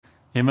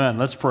Amen.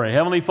 Let's pray.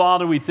 Heavenly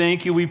Father, we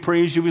thank you, we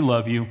praise you, we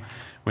love you.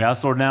 We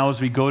ask, Lord, now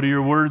as we go to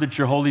your word, that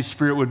your Holy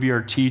Spirit would be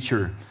our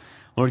teacher.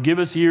 Lord, give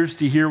us ears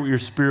to hear what your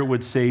Spirit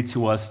would say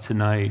to us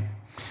tonight.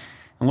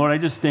 And Lord, I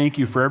just thank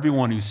you for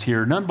everyone who's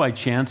here, none by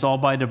chance, all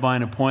by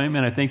divine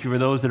appointment. I thank you for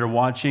those that are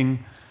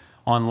watching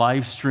on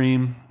live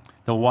stream.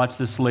 They'll watch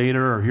this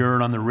later or hear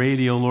it on the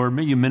radio. Lord,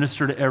 may you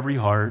minister to every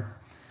heart.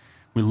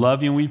 We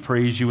love you and we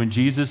praise you. In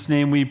Jesus'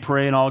 name we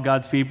pray, and all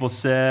God's people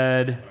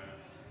said,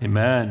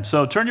 amen.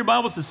 So turn your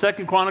Bibles to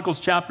 2 Chronicles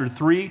chapter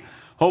 3.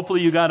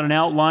 Hopefully you got an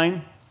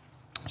outline.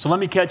 So let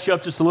me catch you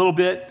up just a little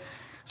bit.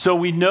 So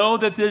we know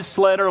that this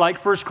letter,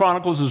 like 1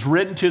 Chronicles, was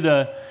written to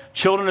the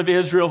children of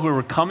Israel who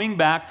were coming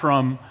back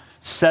from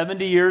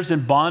 70 years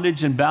in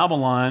bondage in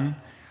Babylon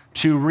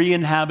to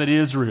re-inhabit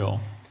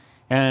Israel.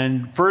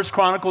 And 1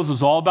 Chronicles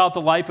is all about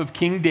the life of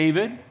King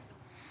David.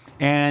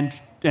 And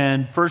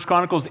 1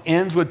 Chronicles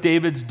ends with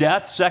David's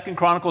death. 2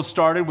 Chronicles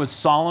started with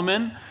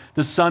Solomon,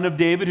 the son of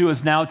David, who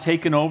has now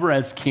taken over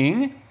as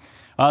king.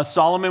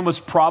 Solomon was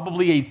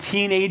probably a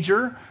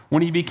teenager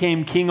when he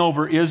became king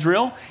over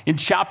Israel. In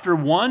chapter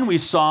 1, we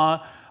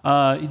saw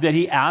that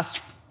he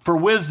asked for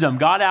wisdom.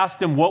 God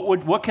asked him,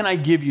 what can I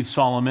give you,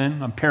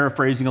 Solomon? I'm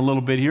paraphrasing a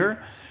little bit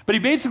here. But he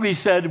basically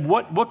said,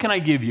 what can I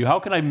give you? How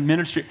can I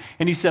minister?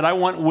 And he said, I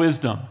want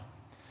wisdom.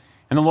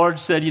 And the Lord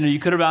said, you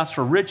could have asked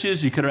for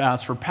riches, you could have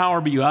asked for power,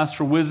 but you asked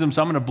for wisdom,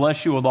 so I'm going to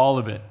bless you with all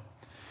of it.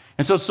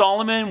 And so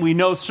Solomon, we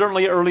know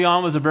certainly early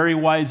on, was a very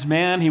wise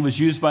man. He was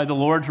used by the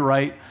Lord to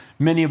write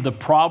many of the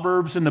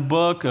Proverbs in the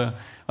book,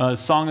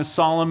 Song of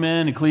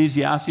Solomon,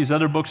 Ecclesiastes,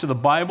 other books of the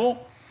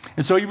Bible.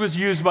 And so he was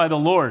used by the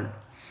Lord.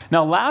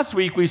 Now, last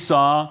week we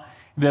saw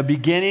the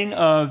beginning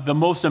of the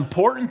most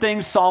important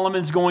thing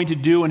Solomon's going to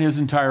do in his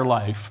entire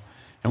life.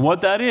 And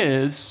what that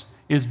is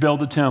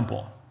build a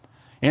temple.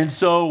 And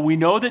so we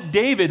know that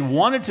David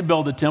wanted to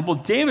build a temple.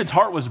 David's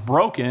heart was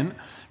broken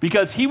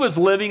because he was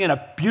living in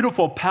a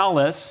beautiful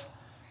palace,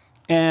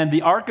 and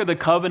the Ark of the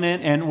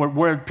Covenant and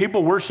where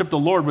people worship the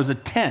Lord was a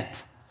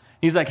tent.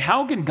 He's like,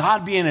 how can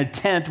God be in a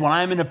tent when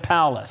I'm in a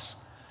palace?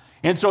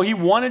 And so he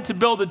wanted to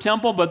build a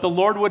temple, but the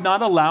Lord would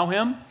not allow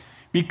him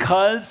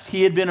because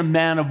he had been a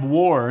man of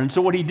war. And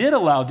so what he did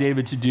allow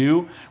David to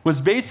do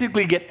was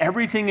basically get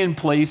everything in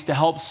place to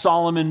help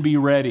Solomon be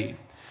ready.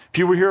 If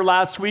you were here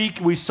last week,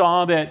 we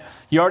saw that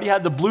he already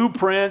had the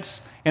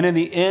blueprints, and in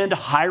the end,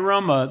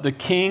 Hiram, the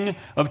king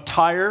of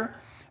Tyre,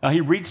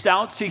 he reached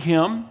out to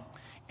him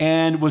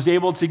and was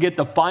able to get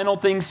the final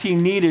things he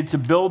needed to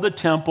build the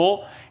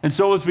temple. And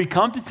so as we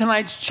come to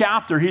tonight's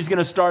chapter, he's going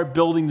to start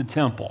building the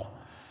temple.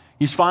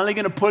 He's finally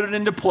going to put it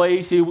into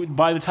place.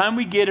 By the time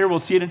we get here, we'll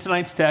see it in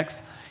tonight's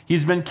text.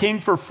 He's been king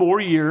for 4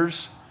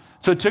 years.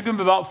 So it took him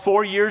about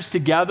 4 years to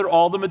gather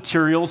all the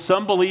materials.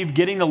 Some believe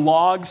getting the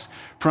logs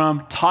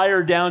from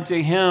Tyre down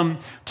to him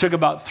took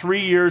about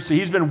 3 years. So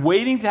he's been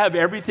waiting to have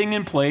everything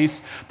in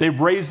place. They've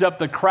raised up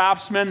the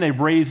craftsmen. They've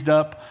raised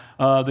up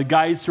the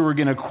guys who are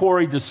going to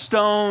quarry the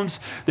stones.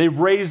 They've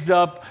raised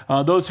up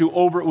those who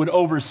would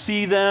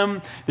oversee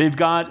them. They've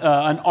got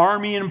an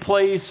army in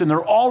place, and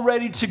they're all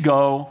ready to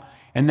go.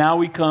 And now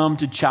we come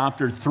to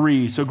chapter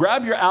 3. So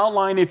grab your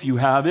outline if you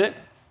have it.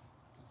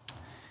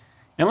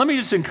 And let me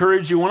just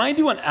encourage you, when I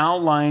do an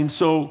outline,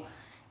 so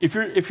if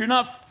you're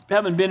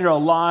haven't been here a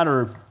lot,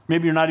 or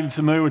maybe you're not even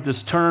familiar with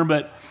this term,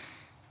 but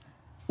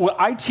what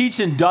I teach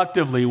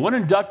inductively, what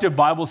inductive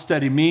Bible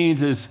study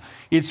means is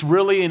it's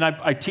really, and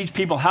I teach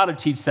people how to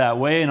teach that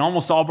way, and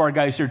almost all of our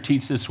guys here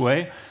teach this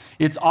way.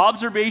 It's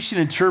observation,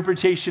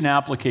 interpretation,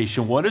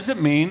 application. What does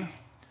it mean?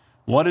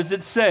 What does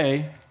it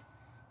say?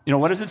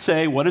 What does it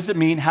say? What does it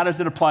mean? How does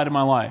it apply to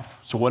my life?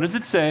 So what does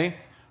it say?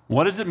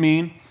 What does it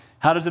mean?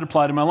 How does it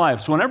apply to my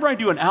life? So whenever I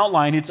do an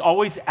outline, it's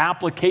always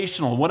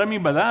applicational. What I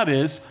mean by that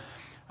is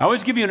I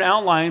always give you an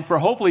outline for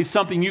hopefully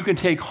something you can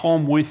take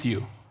home with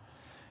you.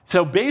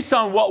 So based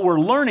on what we're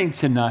learning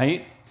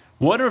tonight,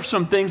 what are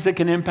some things that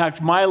can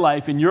impact my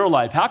life and your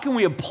life? How can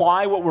we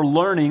apply what we're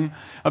learning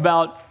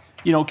about,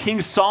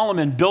 King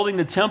Solomon building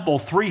the temple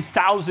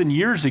 3,000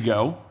 years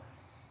ago?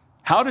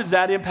 How does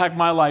that impact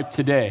my life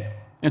today?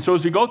 And so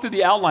as we go through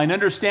the outline,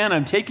 understand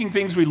I'm taking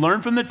things we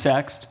learned from the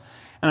text,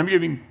 and I'm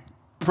giving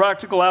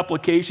practical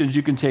applications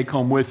you can take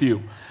home with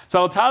you. So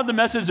I'll title the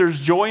message, There's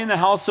Joy in the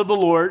House of the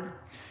Lord,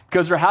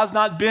 because there has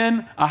not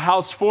been a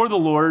house for the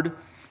Lord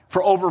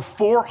for over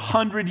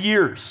 400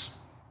 years.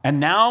 And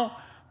now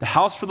the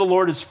house for the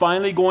Lord is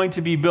finally going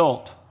to be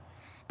built.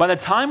 By the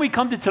time we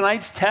come to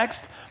tonight's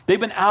text, they've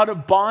been out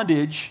of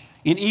bondage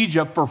in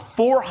Egypt for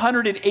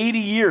 480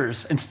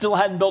 years and still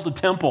hadn't built a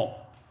temple.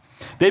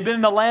 They've been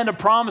in the land of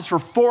promise for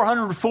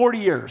 440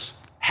 years,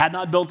 had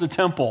not built a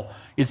temple.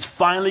 It's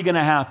finally going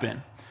to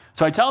happen.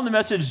 So I tell them the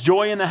message,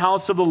 joy in the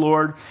house of the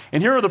Lord.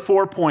 And here are the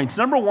 4 points.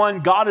 Number 1,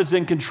 God is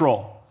in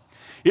control.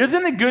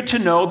 Isn't it good to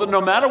know that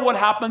no matter what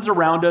happens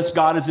around us,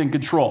 God is in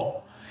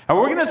control? And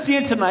we're going to see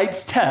in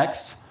tonight's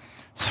text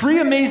 3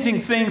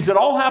 amazing things that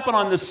all happen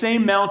on the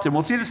same mountain.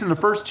 We'll see this in the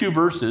first 2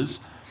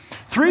 verses.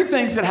 3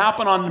 things that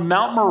happen on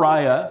Mount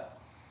Moriah,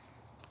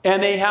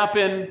 and they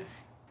happen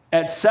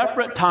at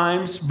separate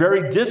times,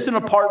 very distant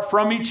apart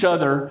from each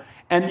other,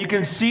 and you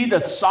can see the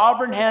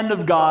sovereign hand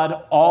of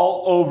God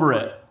all over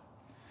it.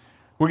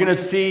 We're going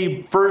to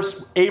see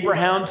first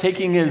Abraham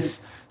taking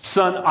his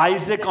son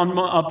Isaac up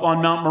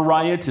on Mount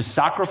Moriah to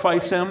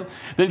sacrifice him.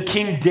 Then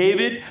King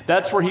David,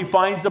 that's where he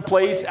finds a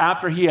place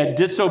after he had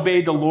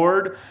disobeyed the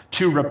Lord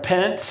to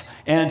repent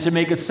and to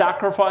make a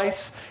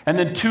sacrifice. And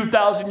then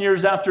 2,000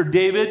 years after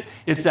David,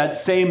 it's that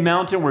same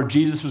mountain where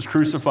Jesus was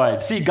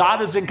crucified. See,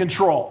 God is in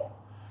control.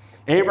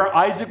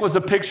 Isaac was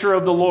a picture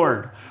of the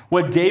Lord.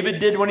 What David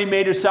did when he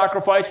made his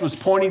sacrifice was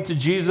pointing to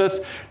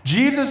Jesus.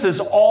 Jesus is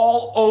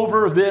all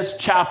over this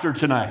chapter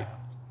tonight.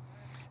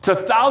 It's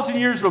 1,000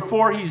 years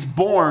before he's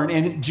born,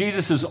 and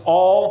Jesus is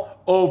all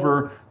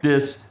over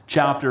this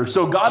chapter.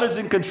 So God is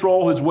in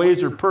control. His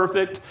ways are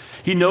perfect.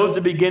 He knows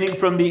the beginning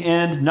from the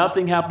end.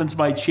 Nothing happens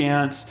by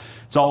chance.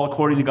 It's all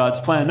according to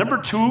God's plan.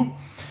 Number 2,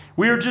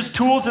 we are just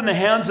tools in the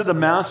hands of the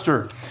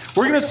master.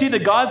 We're going to see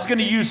that God's going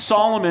to use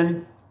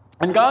Solomon,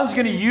 and God's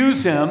going to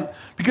use him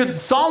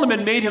because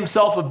Solomon made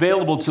himself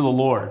available to the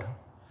Lord.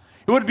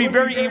 It would be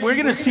we're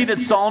going to see that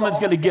Solomon's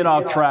going to get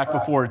off track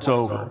before it's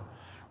over.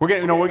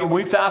 When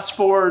we fast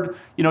forward,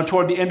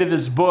 toward the end of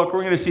this book,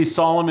 we're going to see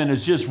Solomon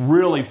has just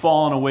really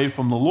fallen away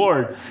from the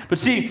Lord. But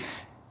see,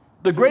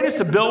 the greatest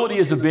ability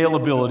is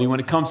availability when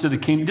it comes to the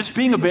kingdom. Just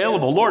being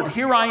available. Lord,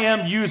 here I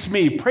am, use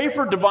me. Pray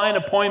for divine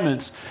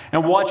appointments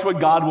and watch what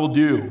God will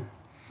do.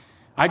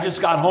 I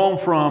just got home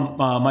from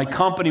my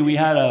company. We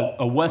had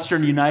a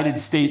Western United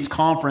States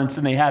conference,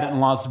 and they had it in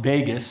Las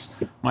Vegas,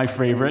 my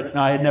favorite.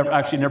 I had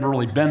never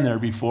really been there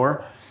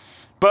before.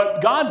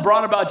 But God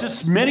brought about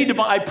just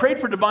I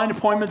prayed for divine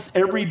appointments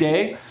every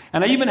day,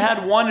 and I even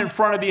had one in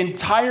front of the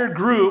entire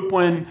group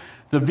when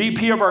the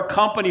VP of our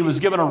company was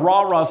giving a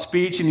rah-rah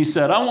speech, and he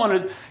said, I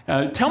want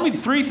to tell me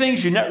 3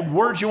 things,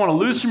 words you want to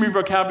lose from your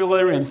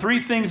vocabulary, and 3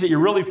 things that you're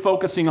really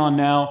focusing on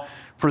now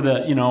for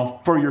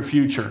for your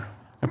future.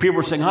 And people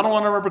were saying, I don't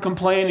want to ever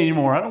complain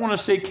anymore. I don't want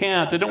to say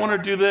can't. I don't want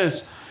to do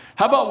this.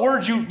 How about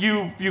words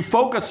you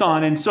focus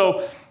on? And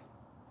so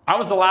I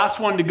was the last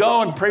one to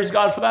go, and praise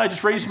God for that. I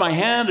just raised my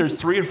hand. There's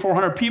 300 or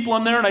 400 people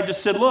in there, and I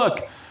just said,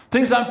 look,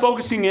 things I'm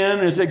focusing in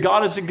is that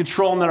God is in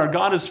control and that our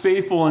God is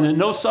faithful and that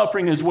no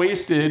suffering is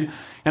wasted,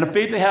 and a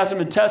faith that hasn't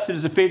been tested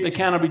is a faith that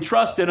cannot be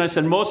trusted. And I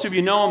said, most of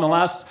you know in the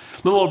last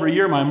little over a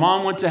year, my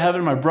mom went to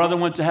heaven, my brother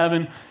went to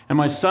heaven, and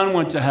my son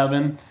went to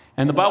heaven.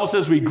 And the Bible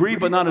says we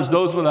grieve, but not as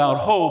those without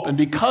hope. And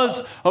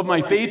because of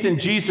my faith in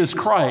Jesus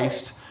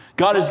Christ,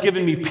 God has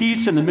given me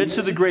peace in the midst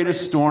of the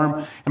greatest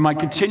storm, and my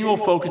continual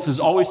focus is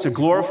always to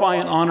glorify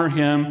and honor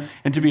him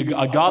and to be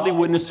a godly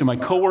witness to my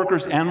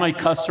coworkers and my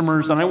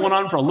customers. And I went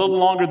on for a little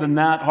longer than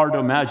that. Hard to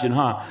imagine,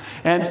 huh?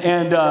 And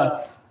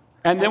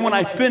then when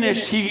I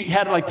finished, he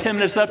had like 10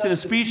 minutes left in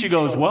his speech. He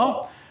goes,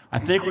 well, I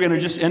think we're going to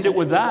just end it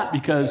with that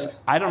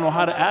because I don't know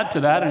how to add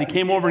to that. And he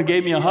came over and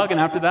gave me a hug, and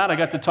after that, I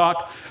got to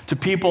talk to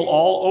people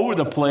all over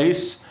the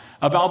place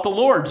about the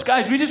Lord.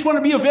 Guys, we just want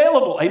to be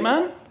available.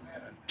 Amen?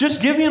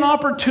 Just give me an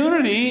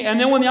opportunity, and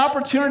then when the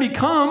opportunity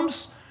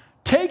comes,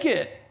 take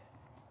it.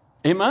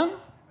 Amen?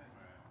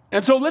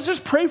 And so let's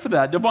just pray for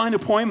that, divine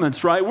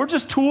appointments, right? We're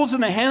just tools in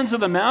the hands of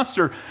the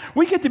master.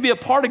 We get to be a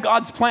part of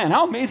God's plan.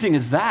 How amazing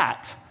is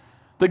that?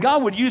 That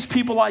God would use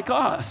people like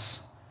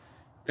us,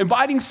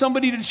 inviting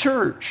somebody to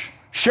church,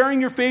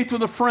 sharing your faith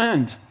with a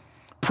friend,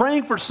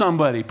 praying for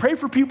somebody, pray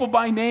for people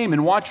by name,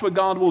 and watch what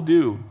God will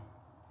do.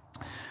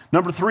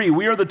 Number 3,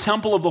 we are the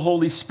temple of the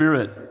Holy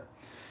Spirit.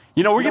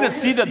 We're going to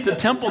see that the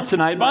temple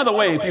tonight, by the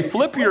way, if you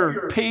flip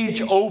your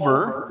page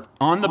over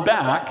on the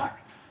back,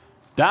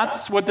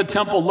 that's what the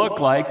temple looked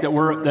like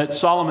that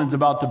Solomon's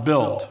about to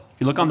build.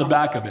 You look on the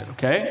back of it,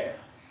 okay?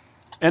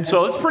 And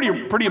so it's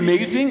pretty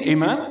amazing,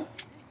 amen?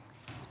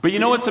 But you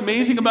know what's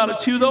amazing about it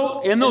too,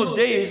 though? In those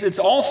days, it's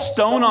all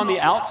stone on the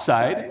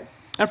outside.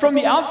 And from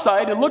the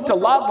outside, it looked a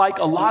lot like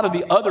a lot of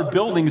the other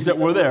buildings that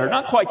were there.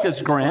 Not quite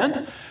this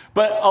grand,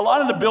 but a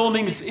lot of the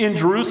buildings in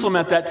Jerusalem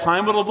at that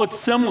time would have looked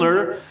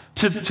similar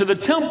to the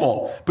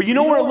temple. But you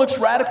know where it looks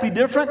radically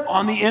different?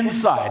 On the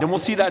inside, and we'll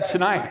see that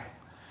tonight.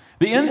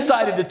 The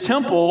inside of the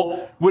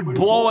temple would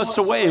blow us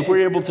away if we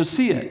were able to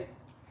see it.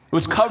 It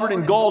was covered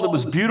in gold. It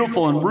was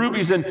beautiful and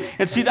rubies.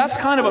 And see, that's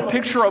kind of a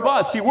picture of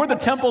us. See, we're the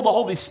temple of the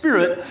Holy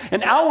Spirit,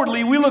 and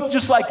outwardly we look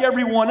just like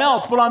everyone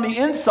else, but on the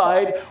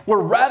inside,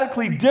 we're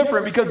radically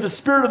different because the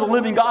Spirit of the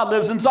living God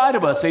lives inside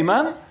of us.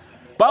 Amen?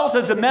 The Bible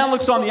says that man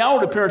looks on the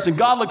outward appearance and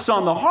God looks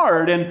on the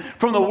heart. And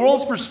from the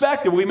world's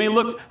perspective, we may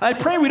look, I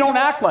pray we don't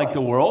act like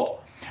the world.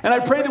 And I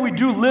pray that we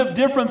do live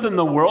different than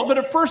the world. But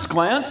at first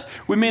glance,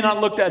 we may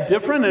not look that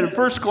different. And at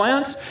first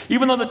glance,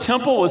 even though the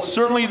temple was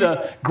certainly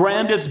the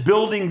grandest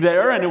building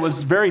there, and it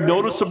was very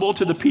noticeable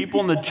to the people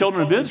and the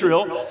children of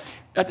Israel,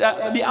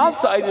 the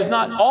outside is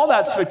not all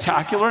that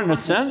spectacular in a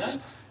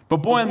sense. But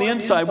boy, on the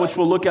inside, which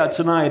we'll look at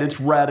tonight, it's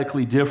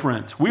radically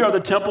different. We are the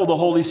temple of the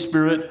Holy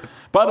Spirit.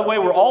 By the way,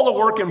 we're all a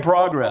work in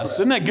progress.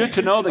 Isn't that good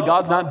to know that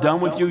God's not done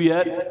with you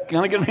yet?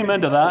 Can I get an amen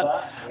to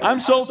that?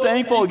 I'm so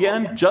thankful,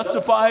 again,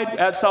 justified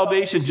at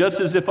salvation, just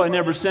as if I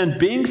never sinned,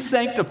 being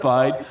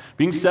sanctified,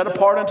 being set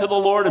apart unto the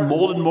Lord and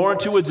molded more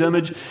into His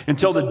image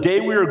until the day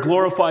we are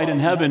glorified in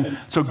heaven.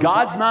 So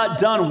God's not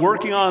done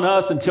working on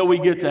us until we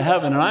get to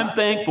heaven. And I'm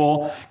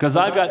thankful because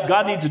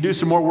God needs to do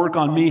some more work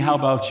on me. How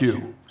about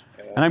you?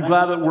 And I'm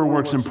glad that we're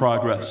works in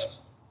progress.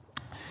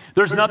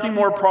 There's nothing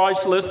more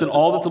priceless than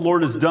all that the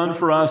Lord has done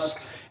for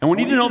us. And we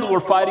need to know that we're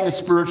fighting a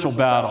spiritual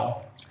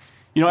battle.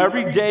 You know,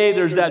 every day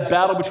there's that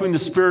battle between the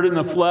spirit and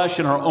the flesh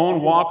in our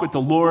own walk with the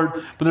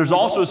Lord. But there's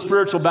also a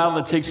spiritual battle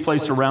that takes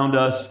place around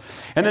us.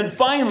 And then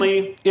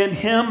finally, in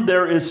Him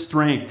there is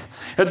strength.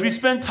 As we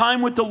spend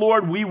time with the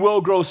Lord, we will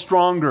grow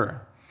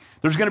stronger.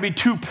 There's going to be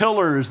two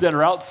pillars that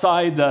are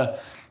outside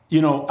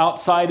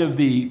of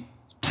the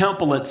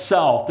temple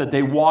itself that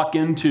they walk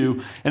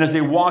into. And as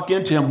they walk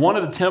into Him, one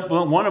of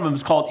them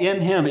is called In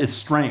Him is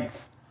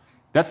strength.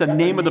 That's the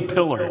name of the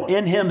pillar.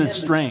 In Him is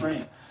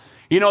strength.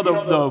 You know,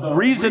 the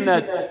reason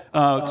that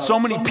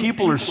so many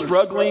people are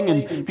struggling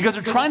and because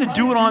they're trying to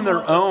do it on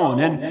their own.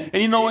 And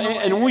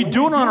when we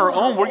do it on our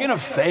own, we're going to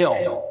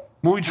fail.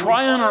 When we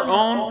try on our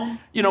own,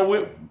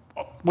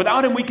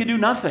 without Him, we can do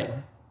nothing.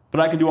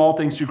 But I can do all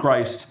things through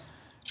Christ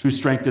who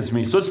strengthens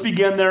me. So let's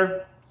begin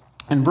there.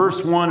 In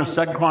verse 1 of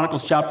 2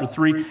 Chronicles chapter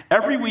 3,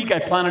 every week I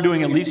plan on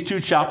doing at least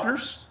 2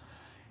 chapters,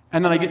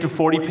 and then I get to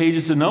 40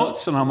 pages of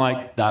notes, and I'm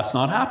like, that's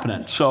not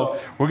happening. So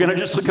we're going to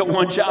just look at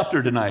 1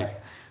 chapter tonight.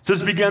 So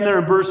let's begin there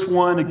in verse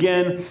 1.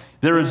 Again,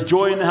 there is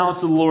joy in the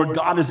house of the Lord.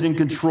 God is in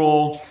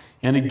control.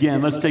 And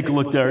again, let's take a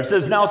look there. It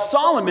says, Now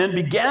Solomon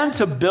began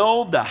to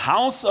build the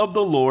house of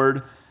the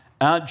Lord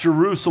at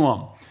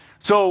Jerusalem.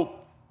 So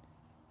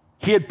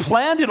he had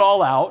planned it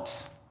all out,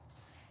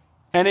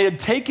 and it had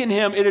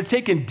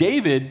taken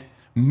David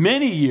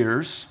many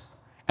years,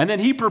 and then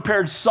he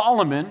prepared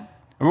Solomon, and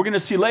we're going to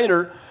see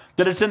later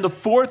that it's in the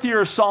 4th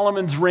year of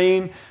Solomon's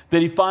reign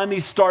that he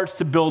finally starts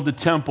to build the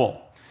temple.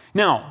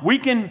 Now, we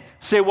can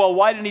say, well,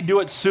 why didn't he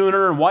do it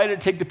sooner, and why did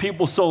it take the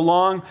people so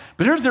long?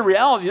 But here's the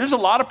reality. There's a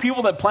lot of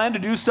people that plan to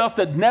do stuff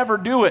that never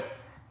do it.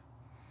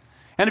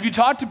 And if you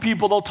talk to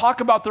people, they'll talk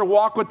about their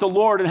walk with the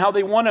Lord and how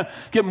they want to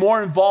get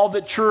more involved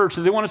at church,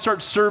 or they want to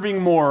start serving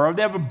more, or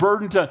they have a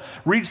burden to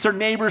reach their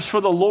neighbors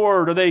for the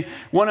Lord, or they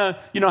want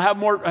to,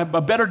 have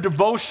a better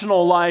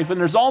devotional life.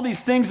 And there's all these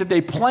things that they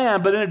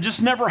plan, but then it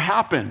just never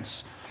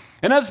happens.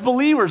 And as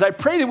believers, I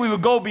pray that we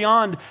would go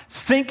beyond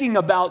thinking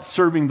about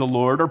serving the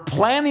Lord or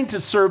planning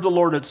to serve the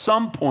Lord at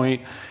some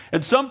point.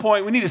 At some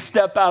point, we need to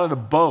step out of the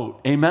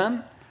boat.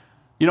 Amen?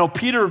 You know,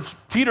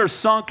 Peter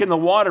sunk in the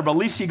water, but at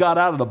least he got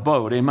out of the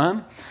boat.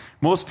 Amen?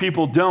 Most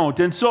people don't.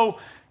 And so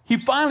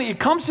it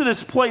comes to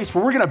this place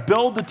where we're going to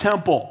build the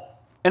temple.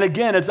 And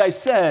again, as I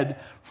said,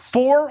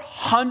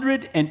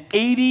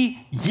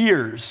 480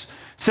 years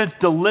since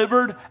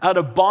delivered out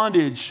of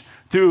bondage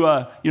through,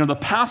 the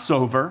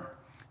Passover,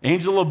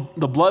 angel of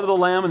the blood of the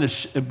lamb and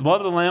the blood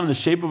of the lamb in the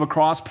shape of a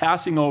cross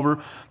passing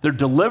over. They're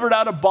delivered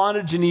out of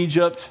bondage in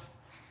Egypt.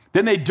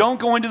 Then they don't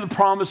go into the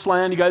promised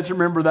land. You guys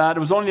remember that. It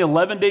was only an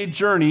 11-day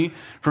journey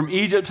from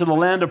Egypt to the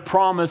land of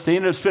promise. They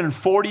ended up spending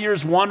 40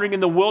 years wandering in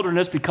the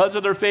wilderness because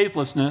of their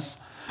faithlessness.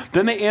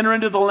 Then they enter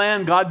into the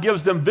land. God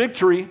gives them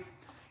victory.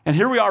 And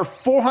here we are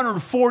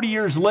 440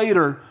 years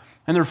later,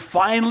 and they're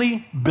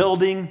finally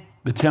building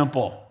the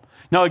temple.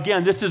 Now,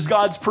 again, this is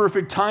God's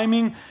perfect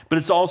timing, but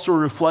it's also a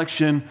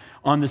reflection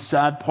on the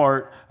sad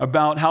part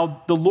about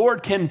how the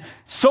Lord can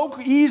so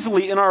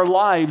easily in our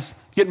lives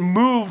get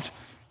moved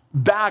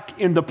back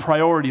in the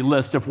priority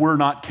list if we're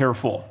not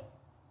careful.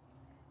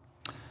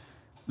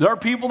 There are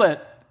people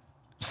that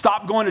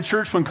stopped going to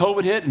church when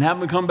COVID hit and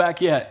haven't come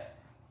back yet.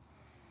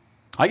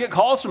 I get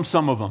calls from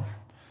some of them,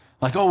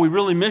 like, oh, we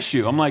really miss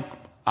you. I'm like,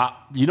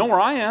 you know where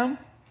I am?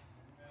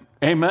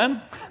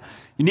 Amen.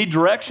 You need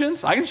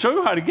directions? I can show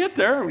you how to get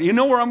there. You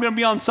know where I'm going to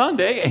be on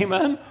Sunday.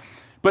 Amen.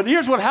 But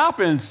here's what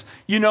happens.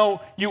 When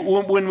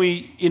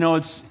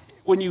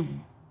you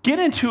get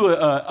into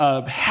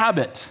a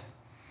habit,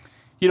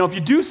 if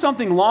you do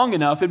something long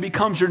enough, it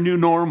becomes your new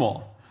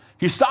normal.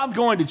 If you stop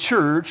going to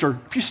church, or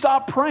if you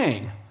stop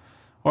praying,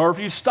 or if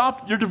you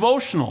stop your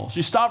devotionals,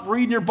 you stop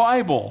reading your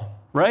Bible,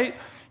 right?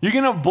 You're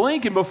going to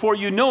blink, and before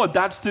you know it,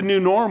 that's the new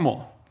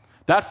normal.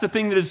 That's the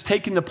thing that is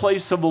taking the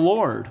place of the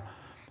Lord.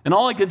 And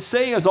all I can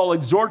say is I'll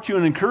exhort you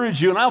and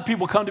encourage you. And I have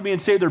people come to me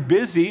and say they're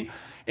busy.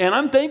 And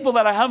I'm thankful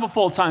that I have a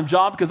full-time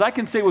job, because I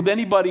can say with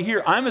anybody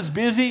here, I'm as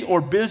busy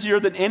or busier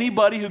than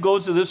anybody who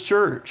goes to this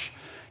church.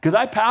 Because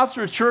I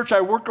pastor a church,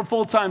 I work a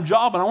full-time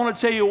job, and I want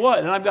to tell you what,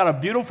 and I've got a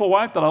beautiful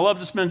wife that I love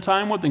to spend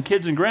time with, and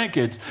kids and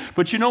grandkids.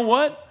 But you know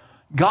what?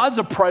 God's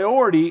a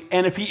priority,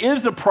 and if He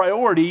is the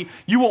priority,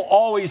 you will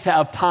always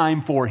have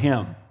time for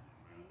Him.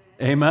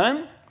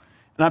 Amen?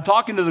 And I'm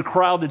talking to the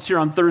crowd that's here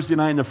on Thursday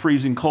night in the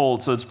freezing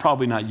cold, so it's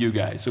probably not you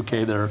guys,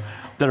 okay, that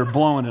are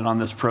blowing it on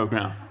this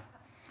program.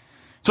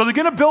 So they're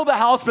going to build a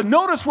house, but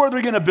notice where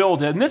they're going to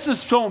build it, and this is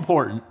so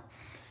important.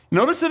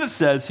 Notice that it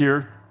says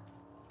here,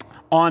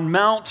 on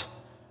Mount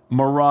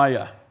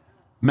Moriah.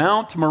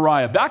 Mount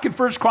Moriah. Back in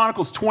 1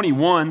 Chronicles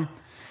 21,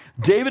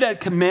 David had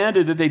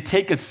commanded that they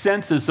take a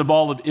census of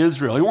all of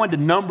Israel. He wanted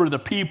to number the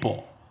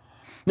people.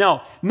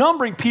 Now,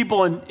 numbering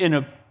people in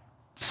a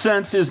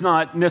sense is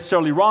not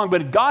necessarily wrong,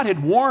 but God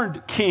had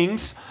warned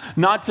kings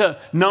not to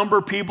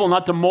number people,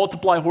 not to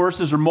multiply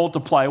horses or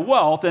multiply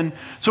wealth. And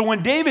so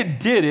when David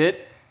did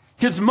it,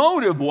 his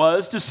motive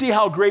was to see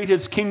how great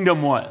his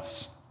kingdom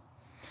was.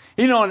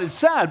 You know, and it's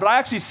sad, but I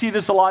actually see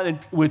this a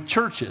lot with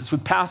churches,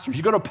 with pastors.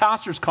 You go to a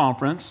pastor's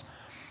conference,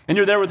 and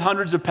you're there with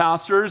hundreds of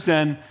pastors,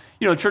 and,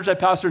 you know, the church I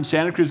pastor in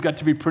Santa Cruz got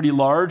to be pretty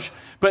large,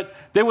 but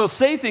they will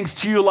say things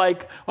to you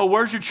like, oh,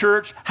 where's your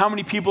church? How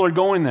many people are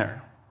going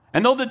there?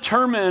 And they'll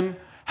determine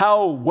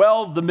how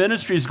well the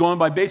ministry is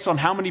going based on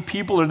how many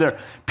people are there.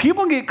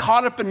 People get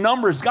caught up in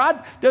numbers.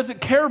 God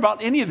doesn't care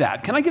about any of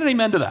that. Can I get an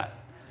amen to that?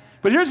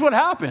 But here's what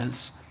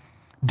happens.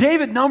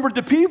 David numbered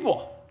the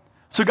people.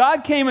 So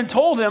God came and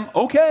told him,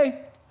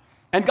 okay.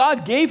 And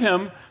God gave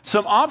him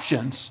some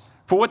options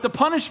for what the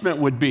punishment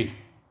would be.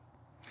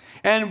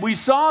 And we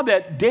saw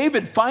that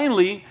David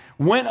finally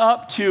went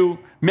up to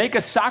make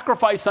a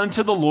sacrifice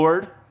unto the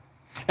Lord,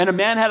 and a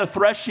man had a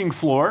threshing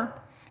floor,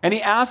 and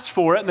he asked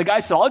for it, and the guy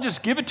said, I'll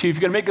just give it to you if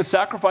you're going to make a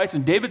sacrifice.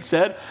 And David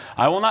said,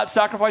 I will not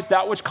sacrifice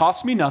that which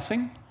costs me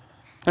nothing.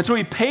 And so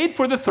he paid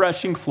for the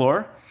threshing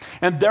floor,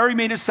 and there he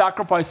made a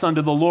sacrifice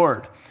unto the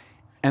Lord.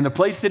 And the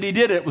place that he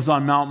did it was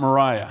on Mount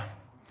Moriah.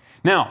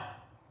 Now,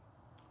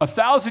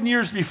 1,000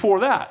 years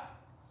before that,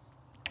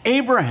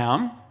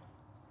 Abraham,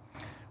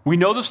 we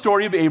know the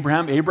story of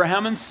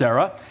Abraham and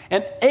Sarah,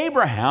 and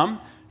Abraham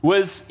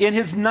was in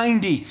his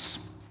 90s.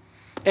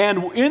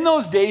 And in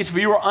those days, if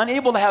you were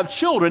unable to have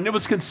children, it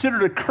was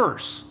considered a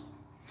curse.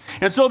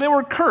 And so they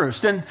were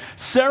cursed. And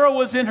Sarah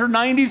was in her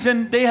 90s,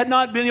 and they had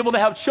not been able to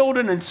have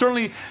children, and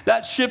certainly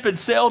that ship had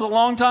sailed a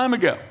long time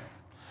ago.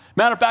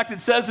 Matter of fact, it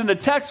says in the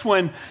text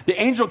when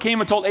the angel came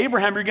and told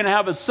Abraham, you're going to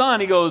have a son,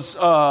 he goes,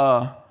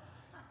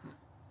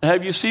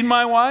 have you seen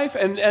my wife?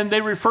 And they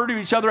refer to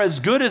each other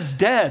as good as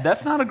dead.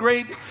 That's not a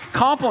great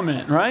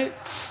compliment, right?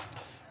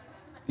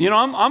 You know,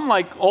 I'm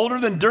like older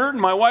than dirt,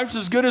 and my wife's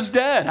as good as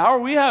dead. How are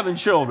we having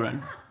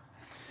children?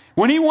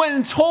 When he went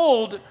and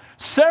told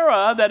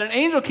Sarah that an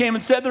angel came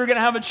and said they were going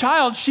to have a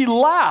child, she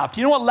laughed.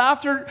 You know what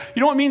laughter,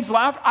 you know what means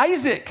laugh?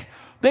 Isaac.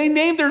 They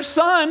named their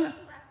son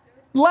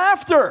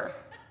Laughter.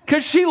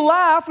 Because she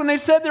laughed when they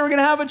said they were going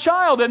to have a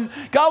child. And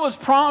God was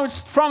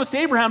promised to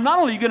Abraham, not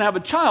only are you going to have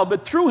a child,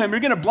 but through him, you're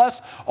going to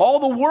bless all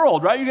the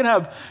world, right? You're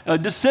going to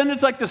have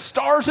descendants like the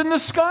stars in the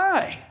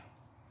sky.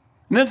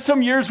 And then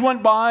some years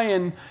went by,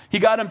 and he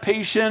got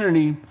impatient, and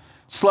he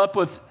slept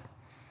with,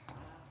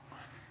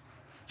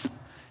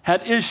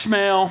 had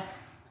Ishmael,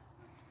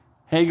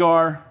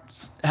 Hagar,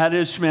 had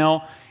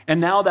Ishmael.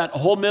 And now that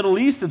whole Middle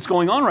East that's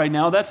going on right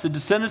now, that's the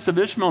descendants of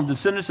Ishmael and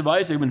descendants of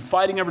Isaac. They've been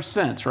fighting ever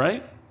since,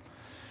 right?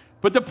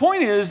 But the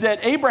point is that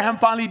Abraham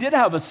finally did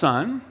have a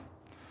son.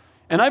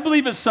 And I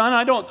believe his son,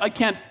 I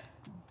can't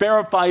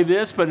verify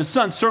this, but his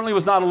son certainly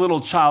was not a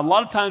little child. A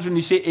lot of times when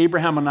you see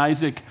Abraham and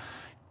Isaac,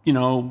 you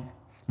know,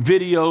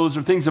 videos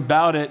or things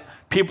about it,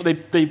 people,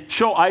 they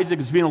show Isaac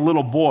as being a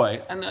little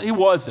boy, and he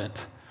wasn't.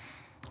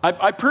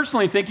 I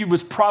personally think he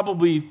was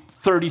probably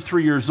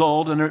 33 years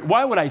old. And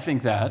why would I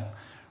think that?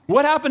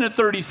 What happened at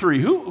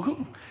 33?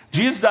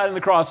 Jesus died on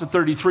the cross at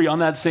 33 on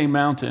that same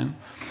mountain.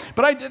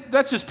 But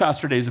that's just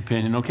Pastor Dave's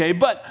opinion, okay?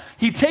 But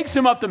he takes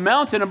him up the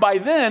mountain, and by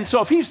then,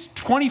 so if he's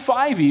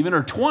 25 even,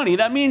 or 20,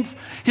 that means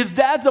his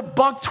dad's a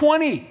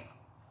 $120.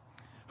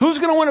 Who's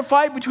going to win a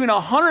fight between a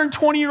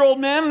 120-year-old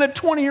man and a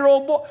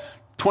 20-year-old boy?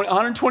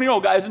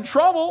 120-year-old guy's in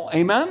trouble,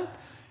 amen?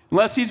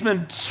 Unless he's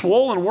been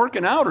swollen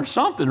working out or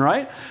something,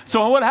 right?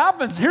 So what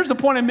happens, here's the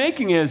point I'm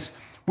making is,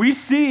 we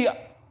see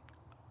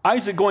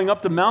Isaac going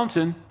up the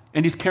mountain,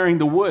 and he's carrying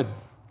the wood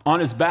on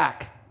his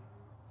back,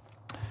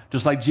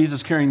 just like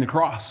Jesus carrying the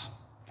cross.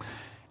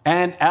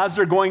 And as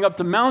they're going up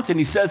the mountain,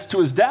 he says to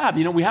his dad,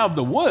 you know, we have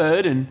the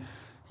wood, and,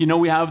 you know,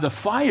 we have the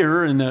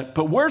fire,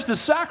 but where's the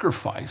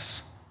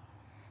sacrifice?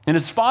 And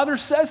his father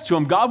says to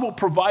him, God will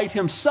provide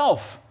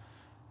himself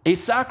a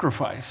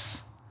sacrifice.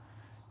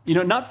 You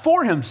know, not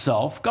for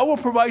himself. God will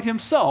provide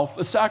himself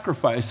a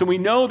sacrifice. And we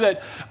know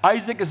that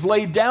Isaac is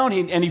laid down,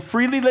 and he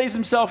freely lays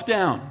himself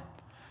down,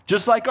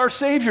 just like our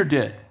Savior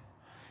did.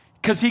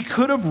 Because he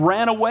could have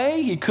ran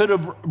away, he could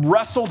have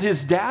wrestled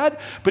his dad,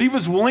 but he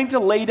was willing to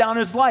lay down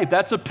his life.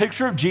 That's a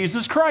picture of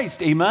Jesus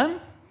Christ,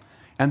 amen?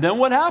 And then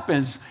what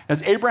happens?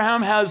 As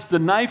Abraham has the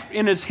knife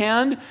in his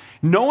hand,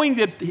 knowing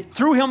that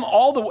through him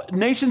all the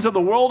nations of the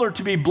world are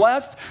to be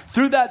blessed,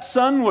 through that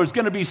son was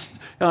going to be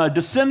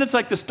descendants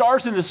like the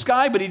stars in the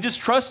sky, but he just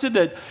trusted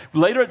that,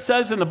 later it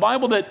says in the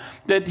Bible that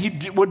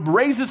he would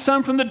raise his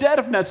son from the dead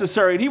if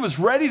necessary, and he was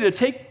ready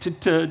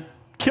to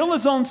kill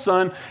his own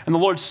son, and the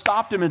Lord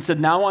stopped him and said,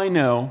 now I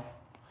know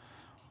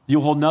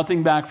you'll hold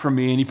nothing back from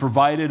me. And he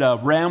provided a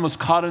ram was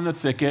caught in the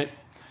thicket.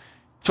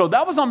 So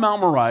that was on Mount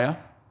Moriah.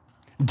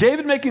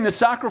 David making the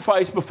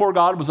sacrifice before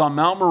God was on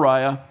Mount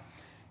Moriah.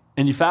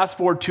 And you fast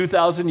forward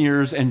 2,000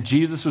 years, and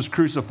Jesus was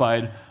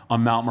crucified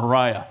on Mount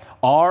Moriah.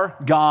 Our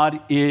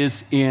God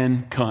is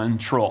in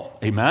control.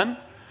 Amen?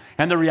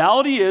 And the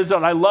reality is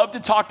that I love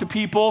to talk to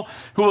people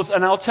who will,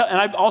 and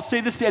I'll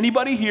say this to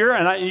anybody here,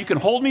 and you can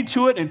hold me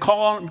to it and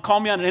call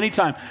me on it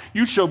anytime.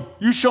 You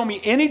show me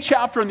any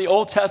chapter in the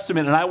Old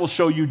Testament, and I will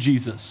show you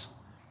Jesus.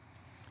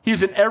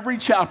 He's in every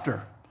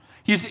chapter.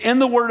 He's in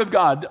the Word of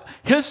God.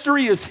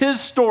 History is his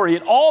story.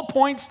 It all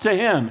points to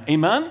him.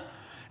 Amen?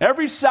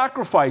 Every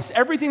sacrifice,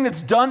 everything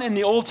that's done in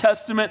the Old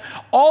Testament,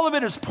 all of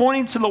it is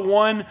pointing to the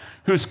one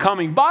who's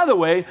coming. By the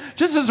way,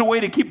 just as a way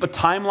to keep a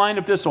timeline,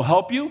 if this will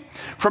help you,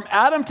 from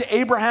Adam to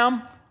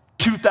Abraham,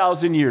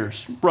 2,000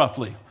 years,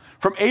 roughly.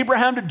 From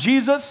Abraham to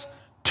Jesus,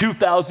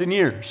 2,000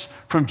 years.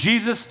 From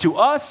Jesus to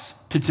us,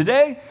 to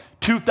today,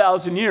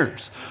 2,000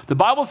 years. The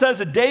Bible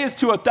says a day is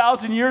to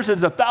 1,000 years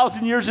as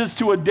 1,000 years is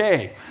to a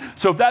day.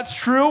 So if that's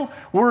true,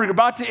 we're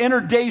about to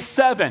enter day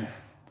 7.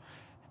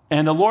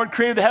 And the Lord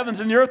created the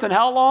heavens and the earth in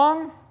how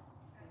long?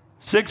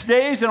 6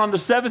 days. And on the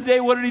 7th day,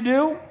 what did he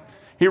do?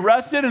 He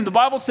rested. And the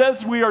Bible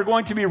says we are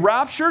going to be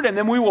raptured, and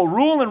then we will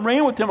rule and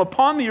reign with him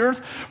upon the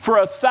earth for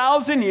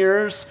 1,000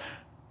 years.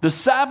 The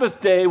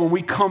Sabbath day, when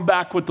we come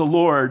back with the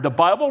Lord. The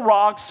Bible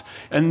rocks,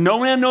 and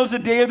no man knows the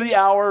day or the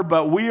hour,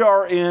 but we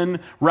are in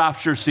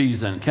rapture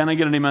season. Can I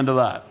get an amen to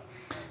that?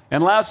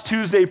 And last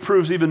Tuesday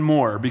proves even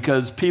more,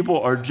 because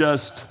people are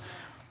just,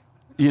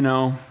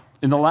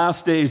 in the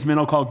last days, men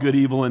will call good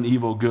evil and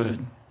evil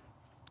good.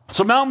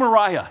 So Mount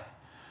Moriah,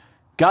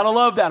 gotta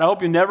love that. I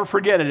hope you never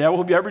forget it. I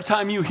hope every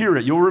time you hear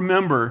it, you'll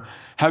remember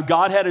how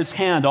God had his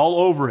hand all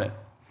over it.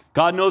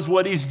 God knows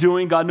what he's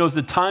doing. God knows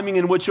the timing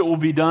in which it will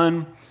be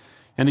done.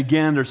 And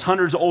again, there's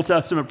hundreds of Old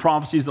Testament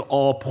prophecies that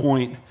all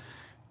point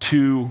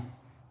to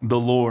the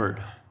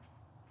Lord.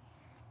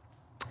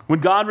 When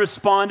God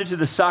responded to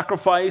the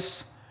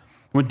sacrifice,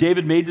 when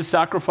David made the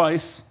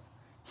sacrifice,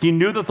 he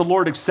knew that the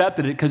Lord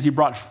accepted it because he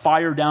brought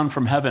fire down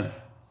from heaven.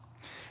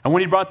 And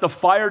when he brought the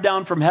fire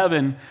down from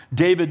heaven,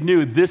 David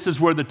knew this is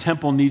where the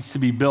temple needs to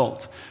be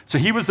built. So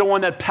he was the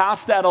one that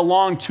passed that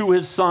along to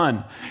his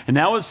son. And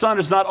now his son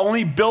is not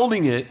only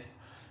building it,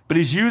 but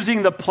he's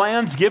using the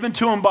plans given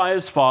to him by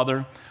his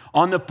father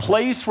on the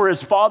place where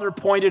his father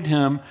pointed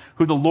him,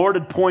 who the Lord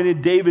had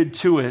pointed David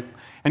to it.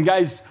 And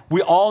guys,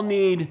 we all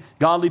need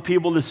godly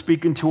people to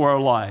speak into our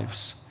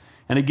lives.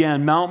 And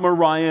again, Mount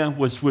Moriah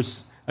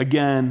was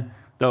again,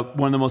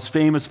 one of the most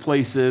famous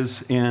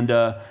places. And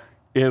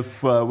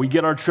if we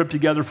get our trip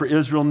together for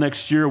Israel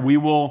next year, we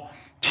will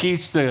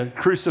teach the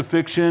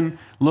crucifixion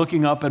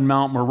looking up at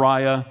Mount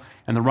Moriah.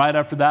 And then right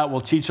after that, we'll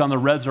teach on the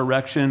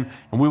resurrection,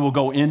 and we will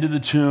go into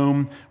the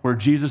tomb where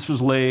Jesus was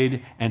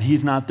laid, and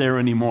he's not there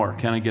anymore.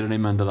 Can I get an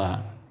amen to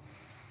that?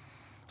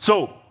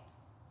 So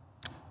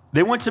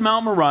they went to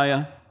Mount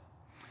Moriah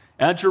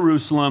at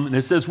Jerusalem, and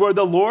it says, where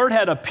the Lord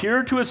had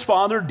appeared to his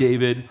father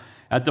David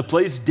at the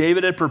place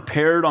David had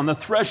prepared on the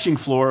threshing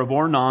floor of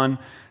Ornan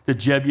the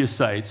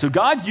Jebusite. So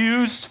God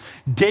used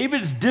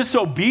David's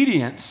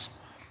disobedience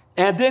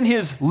and then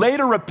his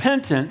later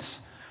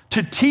repentance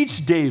to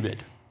teach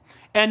David.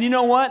 And you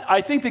know what? I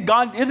think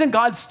that isn't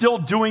God still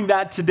doing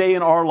that today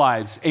in our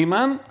lives?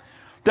 Amen?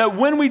 That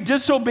when we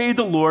disobey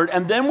the Lord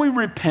and then we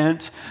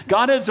repent,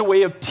 God has a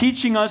way of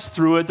teaching us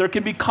through it. There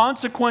can be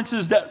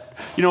consequences that,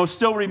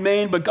 still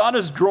remain, but God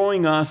is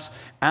growing us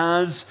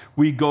as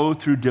we go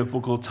through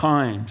difficult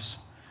times.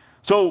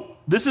 So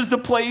this is the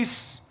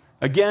place,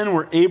 again,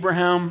 where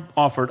Abraham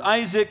offered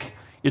Isaac.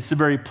 It's the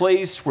very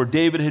place where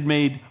David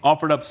had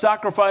offered up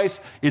sacrifice.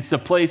 It's the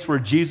place where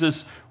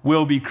Jesus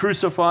will be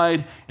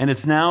crucified. And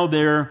it's now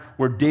there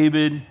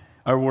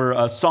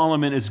where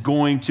Solomon is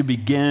going to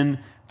begin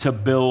to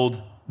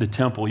build the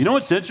temple. You know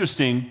what's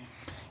interesting?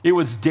 It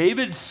was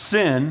David's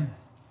sin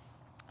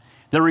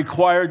that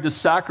required the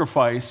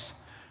sacrifice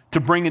to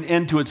bring an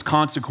end to its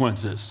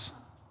consequences.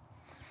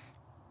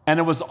 And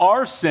it was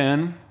our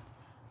sin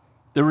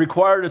that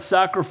required a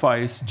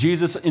sacrifice,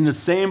 Jesus in the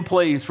same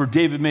place where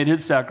David made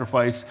his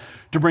sacrifice,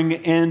 to bring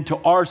an end to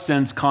our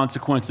sins'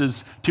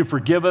 consequences, to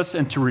forgive us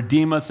and to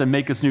redeem us and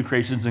make us new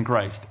creations in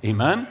Christ.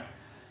 Amen?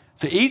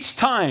 So each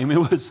time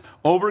it was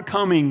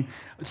overcoming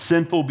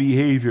sinful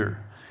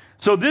behavior.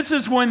 So this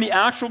is when the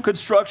actual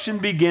construction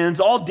begins.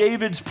 All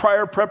David's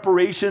prior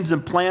preparations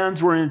and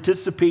plans were in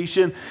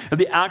anticipation of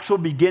the actual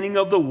beginning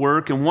of the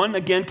work. And one,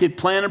 again, could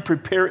plan and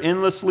prepare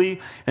endlessly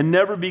and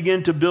never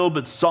begin to build,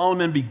 but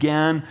Solomon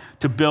began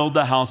to build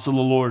the house of the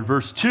Lord.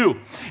 Verse 2,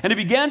 and he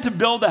began to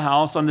build the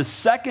house on the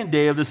 2nd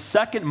day of the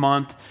 2nd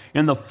month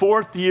in the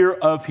 4th year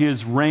of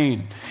his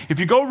reign. If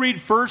you go read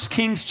 1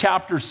 Kings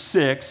chapter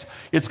 6,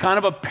 it's kind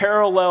of a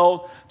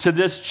parallel to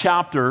this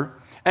chapter.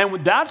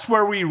 And that's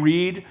where we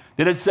read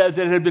that it says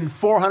that it had been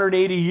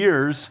 480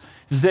 years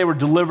as they were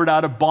delivered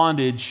out of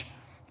bondage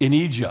in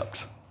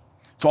Egypt.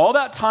 So all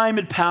that time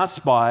had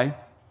passed by.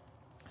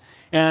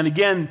 And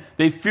again,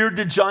 they feared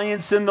the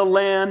giants in the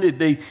land.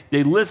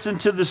 They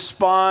listened to the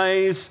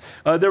spies.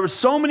 There were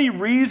so many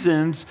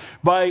reasons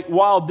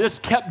while this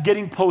kept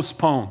getting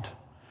postponed,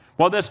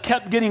 while this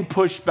kept getting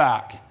pushed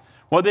back,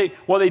 while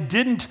they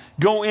didn't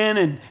go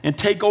in and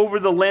take over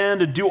the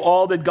land and do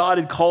all that God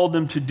had called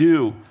them to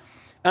do.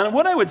 And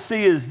what I would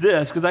say is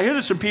this, because I hear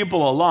this from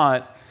people a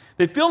lot,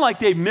 they feel like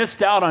they've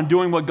missed out on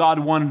doing what God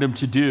wanted them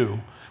to do.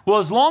 Well,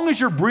 as long as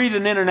you're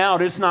breathing in and out,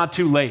 it's not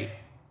too late.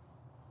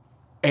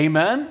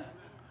 Amen?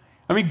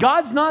 I mean,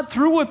 God's not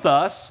through with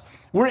us.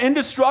 We're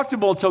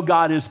indestructible until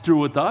God is through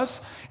with us.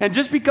 And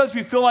just because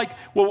we feel like,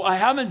 well, I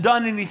haven't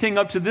done anything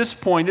up to this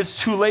point, it's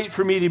too late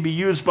for me to be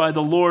used by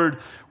the Lord.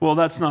 Well,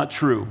 that's not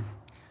true.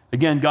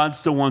 Again, God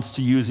still wants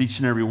to use each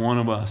and every one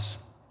of us.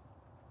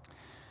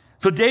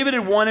 So David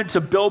had wanted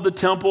to build the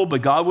temple,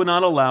 but God would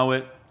not allow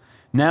it.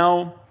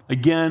 Now,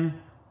 again,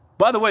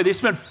 by the way, they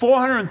spent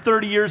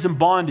 430 years in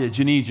bondage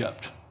in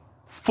Egypt.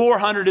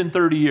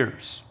 430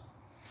 years.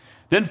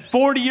 Then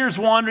 40 years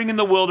wandering in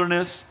the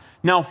wilderness.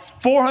 Now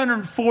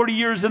 440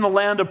 years in the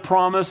land of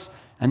promise.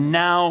 And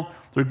now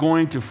they're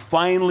going to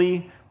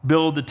finally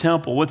build the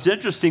temple. What's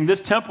interesting,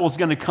 this temple is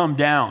going to come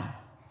down.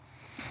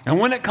 And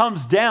when it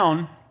comes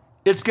down,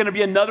 it's going to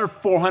be another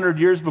 400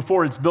 years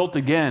before it's built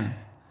again.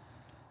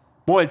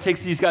 Boy, it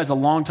takes these guys a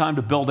long time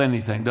to build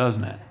anything,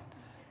 doesn't it?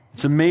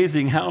 It's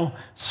amazing how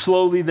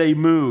slowly they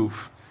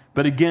move.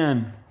 But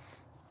again,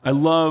 I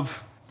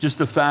love just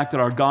the fact that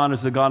our God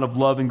is a God of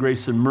love and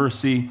grace and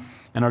mercy,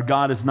 and our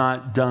God is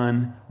not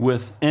done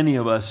with any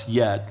of us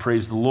yet.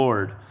 Praise the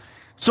Lord.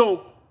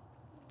 So,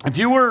 if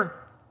you were,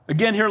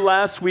 again, here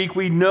last week,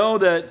 we know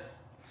that,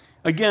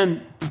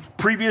 again,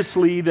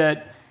 previously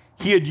that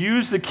he had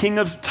used the king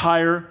of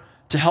Tyre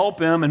to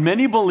help him, and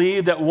many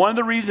believe that one of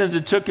the reasons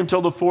it took him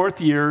till the 4th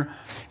year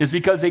is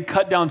because they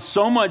cut down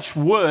so much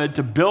wood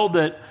to build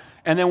it,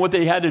 and then what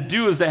they had to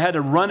do is they had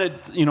to run it,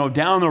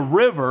 down the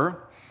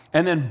river,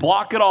 and then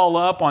block it all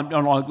up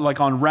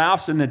on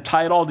rafts, and then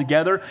tie it all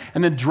together,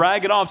 and then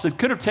drag it off. So it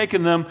could have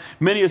taken them,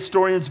 many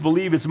historians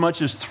believe, as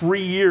much as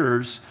 3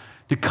 years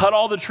to cut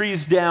all the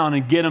trees down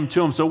and get them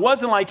to him. So it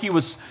wasn't like he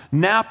was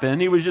napping.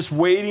 He was just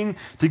waiting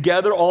to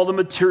gather all the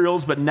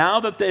materials. But now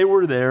that they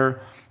were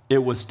there, it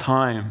was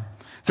time.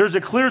 So there's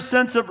a clear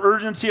sense of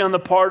urgency on the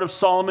part of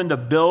Solomon to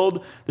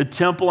build the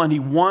temple, and he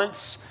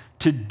wants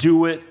to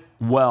do it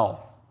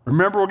well.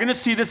 Remember, we're going to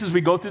see this as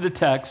we go through the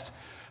text,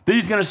 that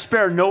he's going to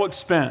spare no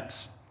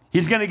expense.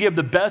 He's going to give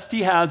the best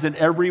he has in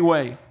every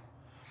way.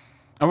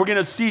 And we're going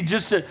to see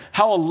just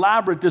how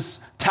elaborate this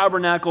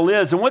tabernacle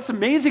is. And what's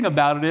amazing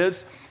about it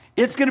is,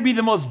 it's going to be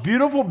the most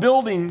beautiful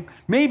building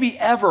maybe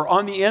ever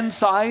on the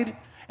inside,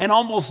 and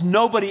almost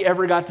nobody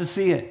ever got to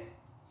see it.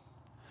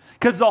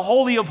 Because the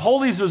Holy of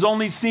Holies was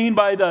only seen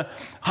by the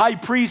high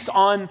priest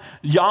on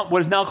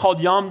what is now called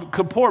Yom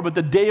Kippur, but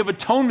the Day of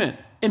Atonement.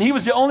 And he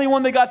was the only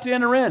one that got to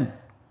enter in.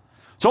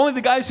 It's only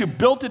the guys who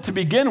built it to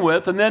begin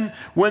with, and then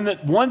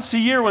once a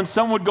year when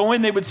someone would go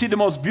in, they would see the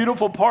most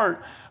beautiful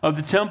part of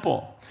the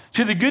temple.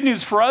 See, the good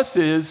news for us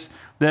is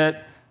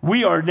that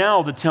we are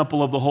now the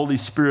temple of the Holy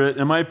Spirit,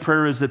 and my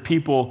prayer is that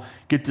people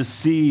get to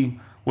see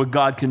what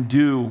God can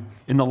do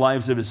in the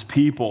lives of his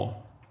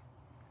people.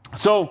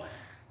 So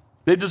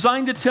they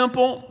designed the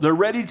temple. They're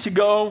ready to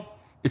go.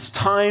 It's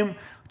time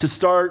to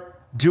start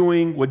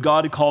doing what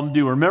God had called them to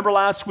do. Remember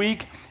last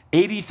week,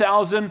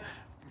 80,000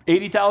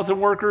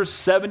 workers,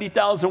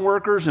 70,000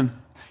 workers, and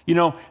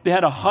they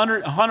had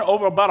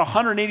over about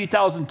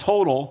 180,000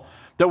 total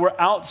that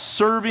were out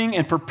serving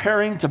and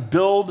preparing to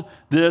build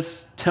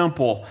this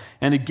temple.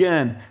 And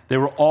again, they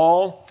were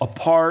all a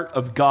part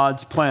of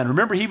God's plan.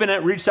 Remember, he even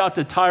reached out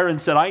to Tyre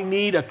and said, I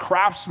need a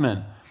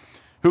craftsman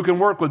who can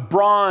work with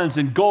bronze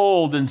and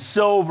gold and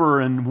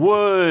silver and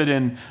wood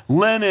and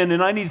linen,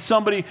 and I need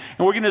somebody,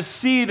 and we're going to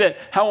see that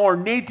how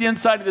ornate the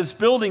inside of this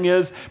building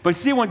is. But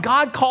see, when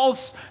God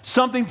calls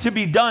something to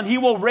be done, he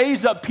will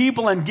raise up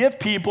people and give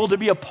people to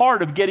be a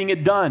part of getting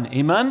it done.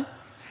 Amen?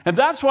 And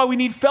that's why we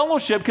need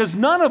fellowship, because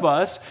none of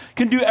us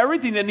can do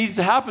everything that needs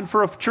to happen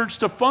for a church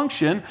to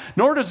function,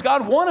 nor does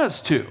God want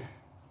us to.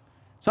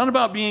 It's not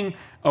about being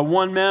a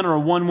one-man or a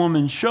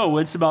one-woman show.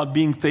 It's about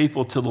being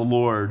faithful to the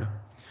Lord.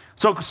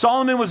 So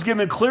Solomon was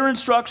given clear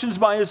instructions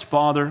by his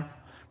father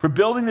for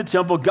building the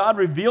temple. God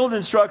revealed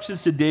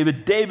instructions to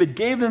David. David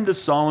gave them to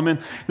Solomon.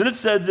 Then it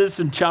says this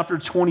in chapter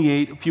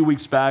 28, a few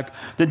weeks back,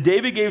 that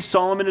David gave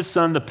Solomon his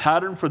son the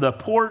pattern for the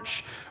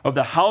porch of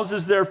the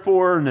houses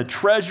therefore, and the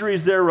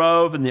treasuries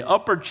thereof, and the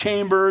upper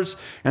chambers,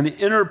 and the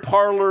inner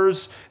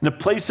parlors, and the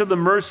place of the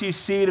mercy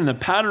seat, and the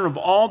pattern of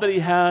all that he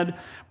had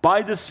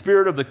by the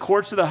Spirit of the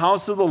courts of the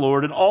house of the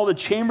Lord, and all the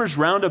chambers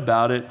round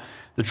about it,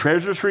 the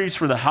treasuries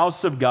for the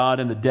house of God,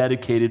 and the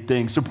dedicated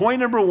things. So point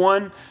number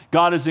one,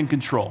 God is in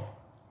control.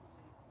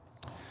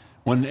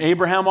 When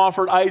Abraham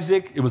offered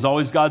Isaac, it was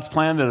always God's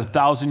plan that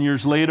 1,000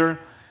 years later,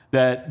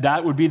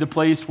 that would be the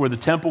place where the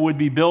temple would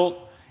be built.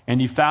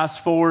 And you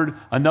fast forward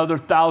another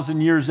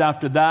 1,000 years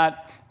after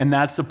that, and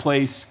that's the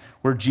place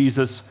where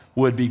Jesus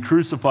would be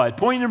crucified.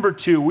 Point number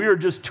two, we are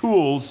just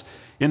tools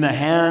in the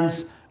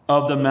hands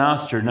of the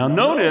master. Now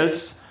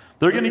notice,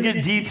 they're going to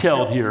get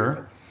detailed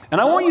here. And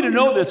I want you to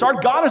know this,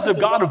 our God is a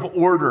God of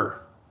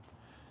order.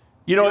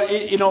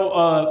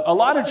 A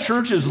lot of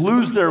churches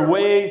lose their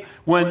way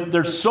when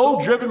they're so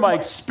driven by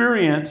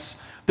experience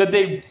that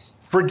they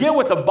forget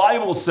what the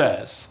Bible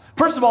says.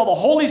 First of all, the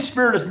Holy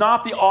Spirit is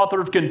not the author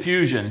of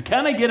confusion.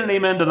 Can I get an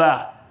amen to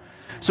that?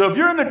 So if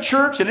you're in a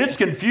church and it's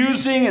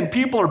confusing and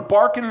people are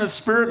barking in the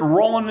Spirit and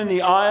rolling in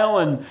the aisle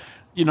and,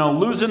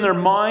 losing their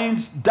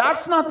minds,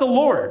 that's not the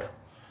Lord.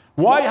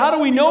 Why? How do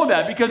we know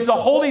that? Because the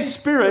Holy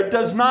Spirit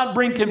does not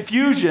bring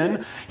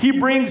confusion. He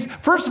brings,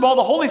 first of all,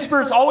 the Holy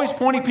Spirit's always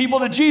pointing people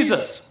to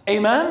Jesus.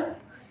 Amen?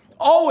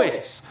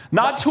 Always.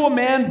 Not to a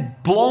man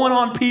blowing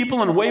on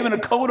people and waving a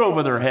coat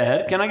over their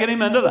head. Can I get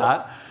him into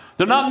that?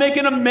 They're not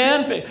making a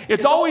man.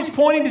 It's always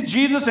pointing to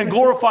Jesus and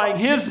glorifying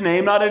his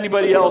name, not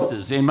anybody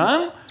else's.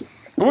 Amen?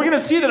 And we're going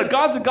to see that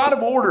God's a God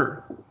of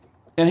order.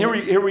 And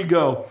here we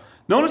go.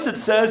 Notice it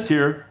says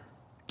here,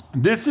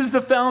 this is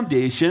the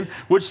foundation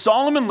which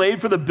Solomon laid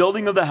for the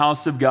building of the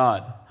house of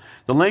God.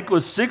 The length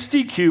was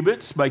 60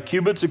 cubits by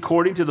cubits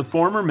according to the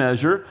former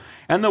measure,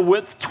 and the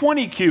width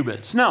 20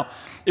 cubits. Now,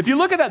 if you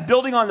look at that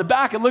building on the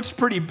back, it looks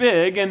pretty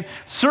big, and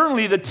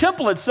certainly the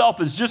temple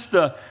itself is just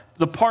the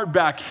part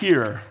back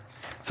here.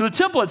 So the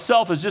temple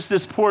itself is just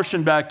this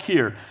portion back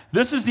here.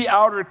 This is the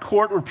outer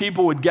court where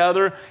people would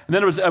gather, and then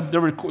there was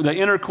the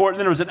inner court, and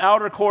then there was an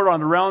outer court on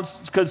the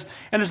rounds,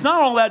 and it's not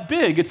all that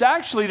big. It's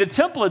actually, the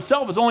temple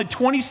itself is only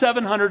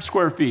 2,700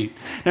 square feet.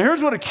 Now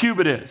here's what a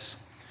cubit is.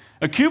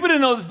 A cubit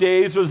in those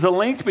days was the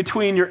length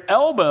between your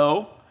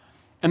elbow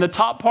and the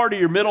top part of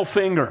your middle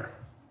finger.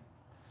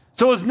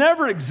 So it was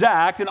never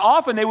exact, and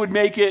often they would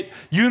make it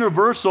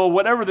universal,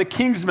 whatever the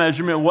king's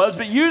measurement was,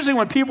 but usually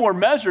when people were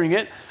measuring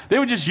it, they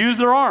would just use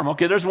their arm.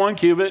 Okay, there's 1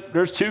 cubit,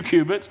 there's 2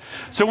 cubits.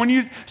 So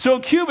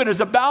a cubit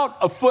is about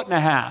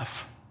 1.5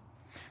 feet.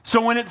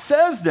 So when it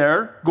says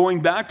there,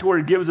 going back to where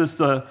it gives us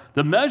the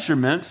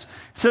measurements,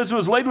 it says it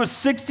was laid with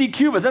 60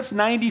 cubits. That's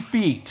 90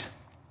 feet.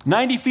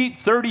 90 feet,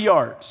 30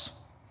 yards.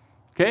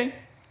 Okay?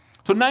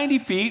 So 90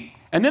 feet,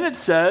 and then it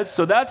says,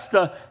 so that's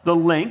the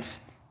length,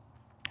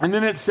 and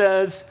then it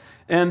says,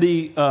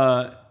 and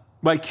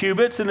by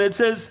cubits, and it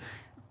says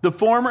the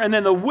former, and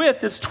then the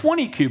width is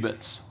 20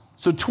 cubits.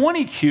 So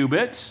 20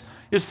 cubits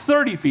is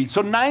 30 feet.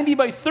 So 90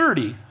 by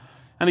 30.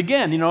 And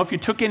again, if you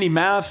took any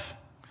math,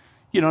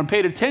 and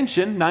paid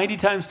attention, 90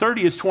 times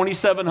 30 is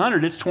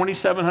 2,700. It's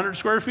 2,700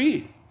 square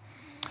feet.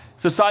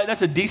 So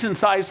that's a decent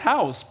sized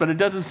house, but it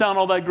doesn't sound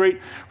all that great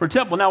for a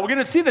temple. Now we're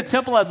going to see the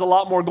temple has a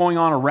lot more going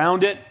on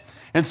around it.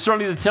 And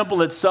certainly the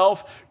temple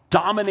itself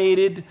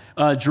dominated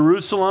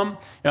Jerusalem.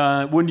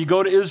 When you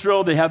go to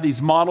Israel, they have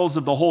these models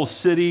of the whole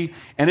city,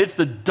 and it's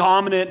the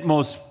dominant,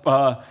 most,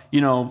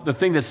 the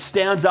thing that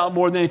stands out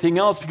more than anything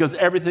else because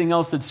everything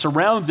else that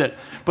surrounds it.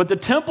 But the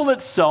temple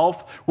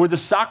itself, where the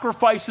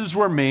sacrifices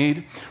were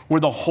made, where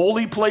the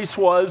holy place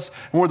was,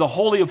 and where the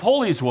Holy of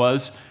Holies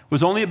was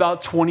only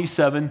about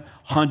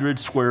 2,700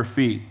 square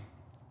feet.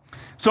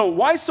 So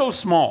why so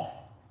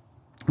small?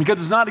 Because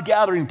it's not a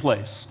gathering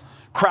place.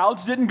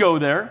 Crowds didn't go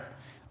there.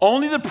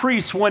 Only the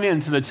priests went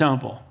into the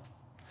temple.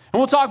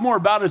 And we'll talk more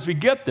about it as we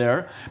get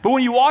there. But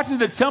when you walked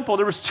into the temple,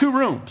 there was 2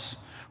 rooms.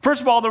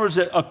 First of all, there was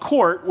a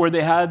court where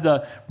they had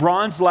the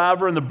bronze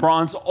laver and the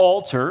bronze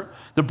altar.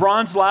 The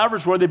bronze laver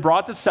is where they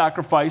brought the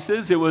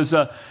sacrifices. It was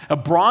a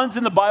bronze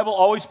in the Bible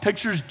always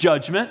pictures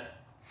judgment.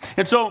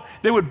 And so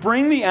they would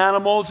bring the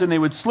animals and they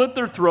would slit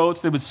their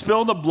throats. They would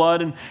spill the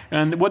blood.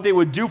 And what they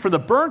would do for the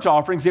burnt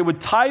offerings, they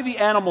would tie the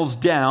animals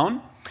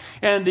down.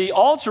 And the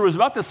altar was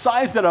about the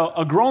size that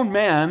a grown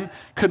man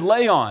could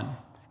lay on.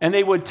 And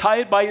they would tie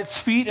it by its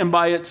feet and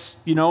by its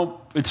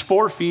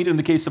 4 feet in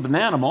the case of an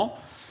animal.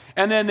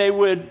 And then they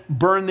would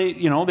burn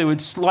they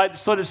would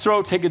slit its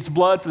throat, take its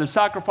blood for the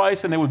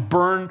sacrifice, and they would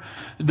burn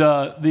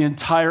the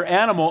entire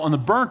animal on the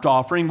burnt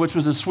offering, which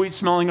was a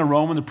sweet-smelling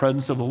aroma in the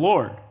presence of the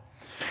Lord.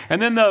 And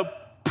then the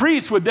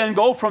priest would then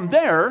go from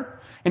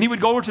there, and he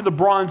would go over to the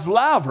bronze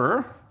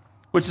laver,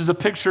 which is a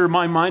picture in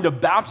my mind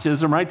of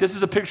baptism, right? This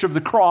is a picture of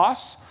the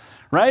cross.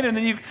 Right? And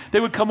then they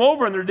would come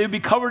over and they'd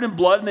be covered in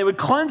blood and they would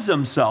cleanse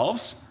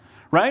themselves.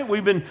 Right?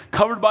 We've been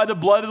covered by the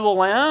blood of the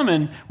Lamb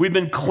and we've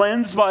been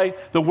cleansed by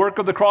the work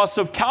of the cross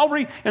of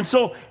Calvary. And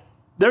so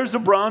there's the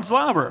bronze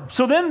laver.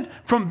 So then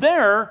from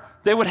there,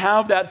 they would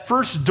have that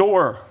first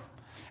door.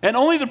 And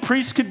only the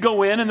priests could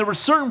go in, and there were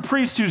certain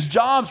priests whose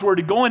jobs were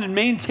to go in and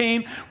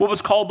maintain what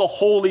was called the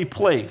holy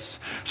place.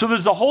 So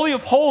there's the Holy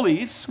of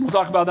Holies. We'll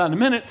talk about that in a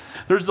minute.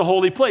 There's the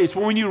holy place.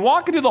 But when you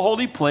walk into the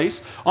holy place,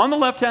 on the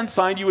left-hand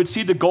side, you would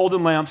see the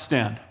golden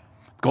lampstand.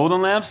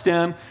 Golden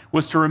lampstand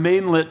was to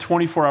remain lit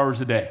 24 hours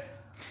a day.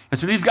 And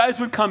so these guys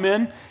would come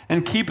in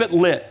and keep it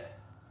lit.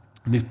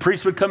 And these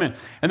priests would come in.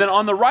 And then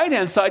on the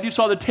right-hand side, you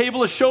saw the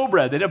table of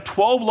showbread. They'd have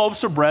 12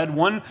 loaves of bread,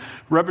 one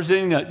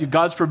representing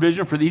God's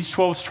provision for each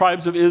 12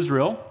 tribes of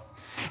Israel.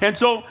 And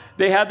so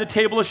they had the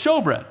table of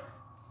showbread.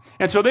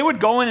 And so they would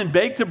go in and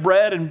bake the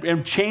bread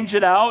and change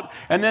it out.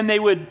 And then they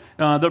would,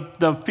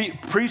 the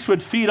priests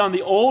would feed on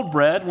the old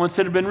bread once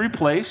it had been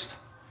replaced.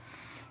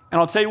 And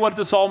I'll tell you what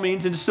this all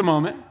means in just a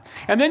moment.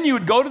 And then you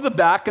would go to the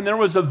back, and there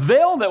was a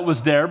veil that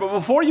was there. But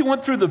before you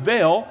went through the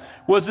veil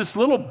was this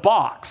little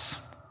box.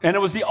 And it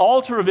was the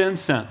altar of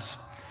incense.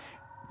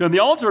 on the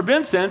altar of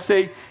incense,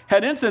 they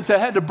had incense that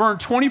had to burn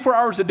 24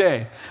 hours a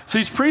day. So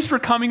these priests were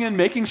coming in,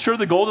 making sure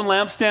the golden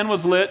lampstand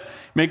was lit,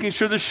 making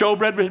sure the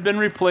showbread had been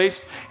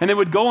replaced, and they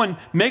would go and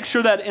make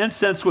sure that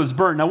incense was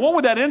burnt. Now, what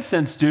would that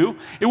incense do?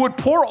 It would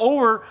pour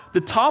over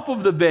the top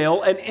of the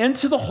veil and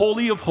into the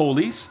Holy of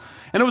Holies,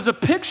 and it was a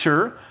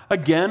picture,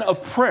 again,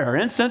 of prayer.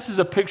 Incense is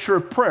a picture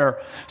of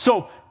prayer.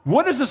 So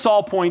what does this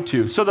all point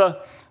to? So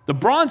the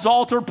bronze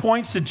altar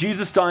points to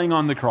Jesus dying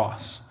on the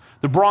cross.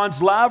 The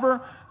bronze laver,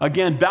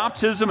 again,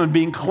 baptism and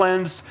being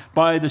cleansed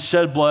by the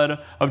shed blood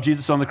of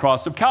Jesus on the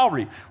cross of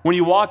Calvary. When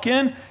you walk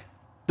in,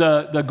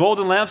 the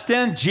golden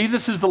lampstand,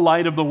 Jesus is the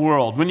light of the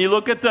world. When you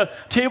look at the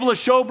table of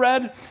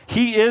showbread,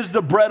 he is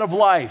the bread of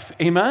life.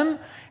 Amen?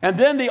 And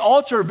then the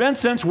altar of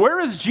incense, where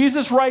is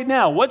Jesus right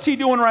now? What's he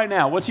doing right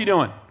now? What's he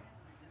doing?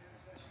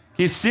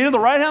 He's seated at the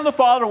right hand of the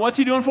Father. What's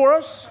he doing for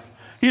us?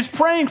 He's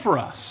praying for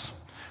us.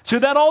 So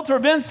that altar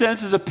of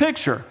incense is a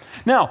picture.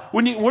 Now,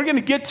 we're going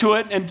to get to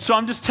it, and so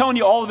I'm just telling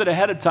you all of it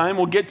ahead of time.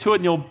 We'll get to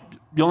it, and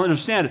you'll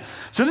understand it.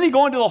 So then you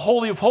go into the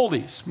Holy of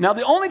Holies. Now,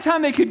 the only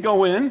time they could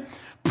go in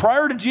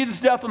prior to Jesus'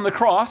 death on the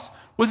cross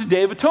was the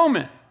Day of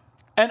Atonement,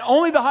 and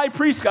only the high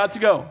priest got to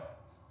go.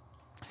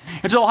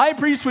 And so the high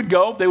priest would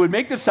go, they would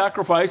make the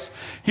sacrifice,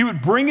 he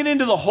would bring it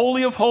into the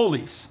Holy of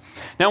Holies.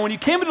 Now, when you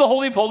came into the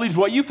Holy of Holies,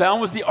 what you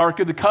found was the Ark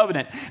of the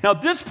Covenant. Now,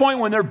 at this point,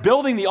 when they're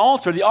building the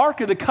altar, the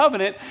Ark of the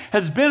Covenant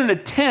has been in a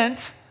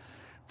tent,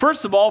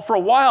 first of all, for a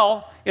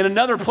while in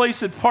another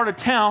place, in part of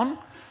town.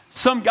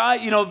 Some guy,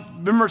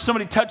 remember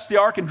somebody touched the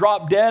Ark and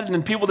dropped dead, and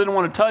then people didn't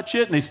want to touch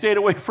it, and they stayed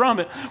away from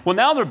it. Well,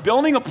 now they're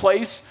building a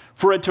place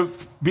for it to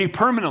be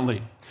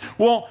permanently.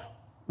 Well,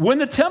 when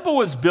the temple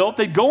was built,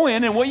 they'd go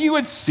in, and what you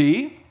would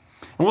see,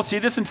 and we'll see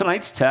this in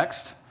tonight's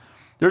text,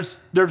 there's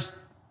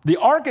the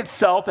ark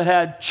itself that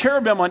had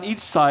cherubim on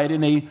each side,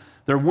 and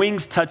their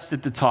wings touched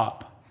at the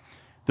top.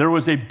 There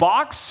was a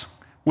box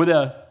with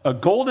a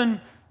golden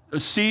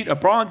seat,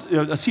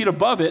 a seat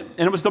above it,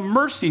 and it was the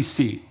mercy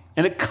seat,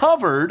 and it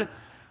covered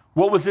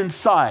what was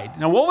inside.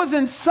 Now, what was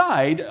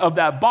inside of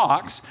that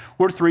box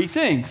were three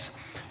things.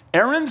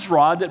 Aaron's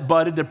rod that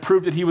budded that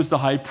proved that he was the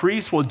high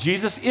priest. Well,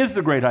 Jesus is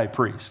the great high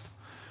priest.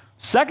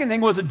 Second thing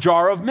was a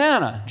jar of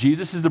manna.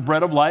 Jesus is the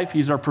bread of life.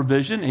 He's our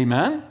provision.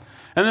 Amen.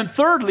 And then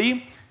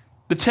thirdly,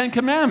 the Ten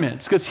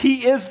Commandments, because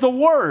he is the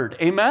Word.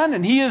 Amen.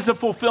 And he is the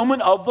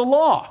fulfillment of the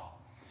law.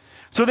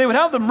 So they would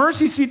have the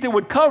mercy seat that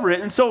would cover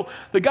it. And so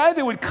the guy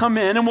that would come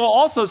in, and we'll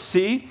also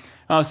see,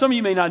 some of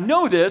you may not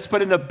know this,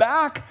 but in the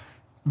back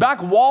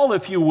wall,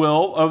 if you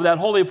will, of that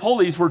Holy of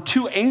Holies were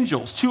two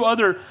angels, two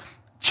other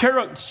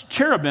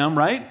cherubim,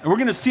 right? And we're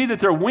going to see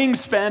that their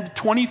wings spanned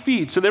 20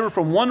 feet. So they were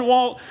from one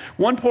wall,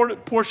 one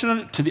portion of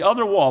it to the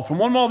other wall, from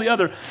one wall to the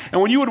other.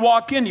 And when you would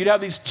walk in, you'd have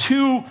these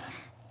two,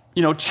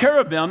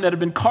 cherubim that had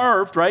been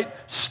carved, right,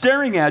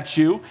 staring at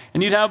you.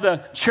 And you'd have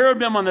the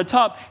cherubim on the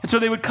top. And so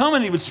they would come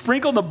and he would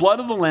sprinkle the blood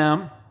of the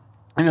lamb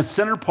in the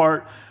center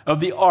part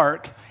of the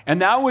ark.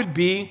 And that would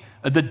be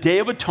the Day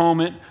of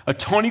Atonement,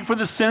 atoning for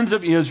the sins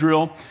of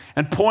Israel,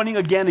 and pointing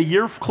again a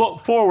year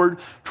forward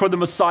toward the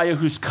Messiah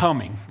who's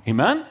coming.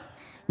 Amen?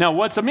 Now,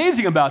 what's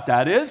amazing about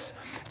that is,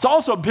 it's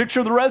also a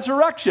picture of the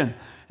resurrection.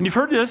 And you've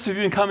heard this if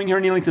you've been coming here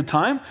any length of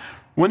time.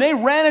 When they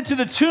ran into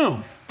the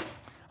tomb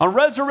on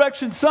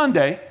Resurrection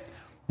Sunday,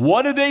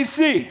 what did they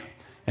see?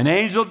 An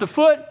angel at the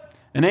foot,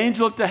 an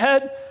angel at the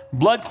head,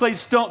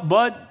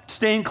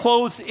 blood-stained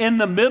clothes in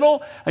the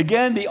middle.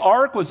 Again, the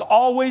ark was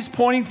always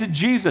pointing to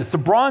Jesus. The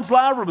bronze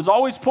laver was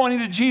always pointing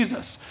to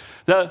Jesus.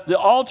 The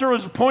altar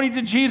was pointing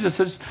to Jesus.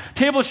 The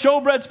table of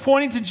showbread's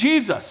pointing to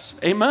Jesus.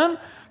 Amen?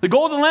 The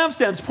golden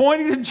lampstand's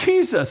pointing to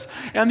Jesus.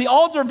 And the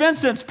altar of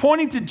incense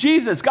pointing to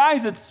Jesus.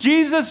 Guys, it's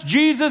Jesus,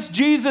 Jesus,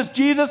 Jesus,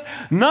 Jesus.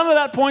 None of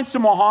that points to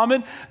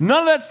Muhammad. None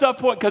of that stuff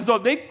points, because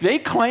they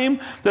claim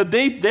that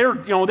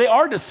they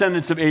are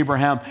descendants of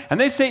Abraham. And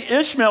they say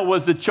Ishmael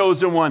was the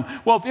chosen one.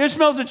 Well, if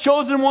Ishmael's the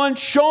chosen one,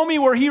 show me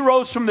where he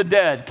rose from the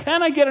dead.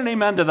 Can I get an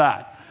amen to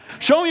that?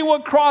 Show me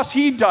what cross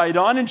he died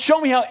on, and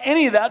show me how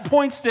any of that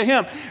points to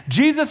him.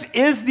 Jesus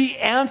is the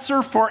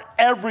answer for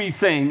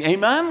everything.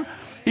 Amen?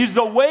 He's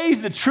the way,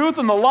 he's the truth,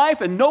 and the life,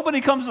 and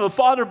nobody comes to the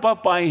Father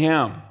but by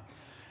him.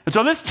 And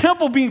so this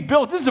temple being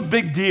built, this is a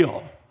big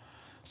deal.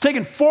 It's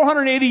taken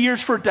 480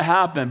 years for it to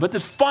happen, but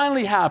it's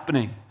finally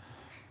happening.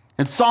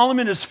 And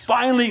Solomon is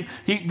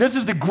this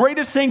is the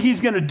greatest thing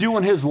he's going to do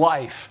in his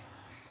life.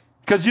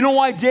 Because you know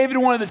why David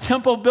wanted the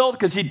temple built?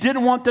 Because he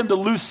didn't want them to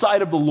lose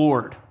sight of the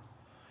Lord.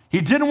 He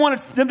didn't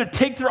want them to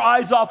take their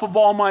eyes off of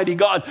Almighty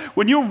God.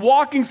 When you're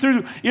walking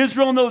through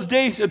Israel in those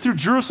days, through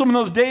Jerusalem in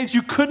those days,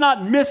 you could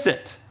not miss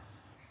it.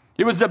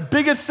 It was the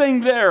biggest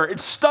thing there.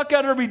 It stuck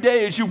out every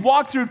day. As you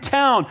walked through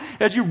town,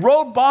 as you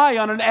rode by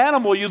on an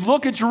animal, you'd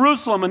look at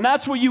Jerusalem, and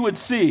that's what you would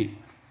see.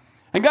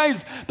 And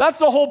guys, that's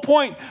the whole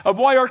point of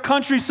why our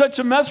country's such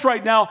a mess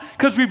right now,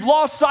 because we've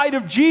lost sight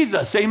of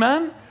Jesus.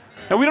 Amen?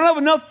 And we don't have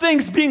enough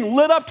things being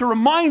lit up to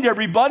remind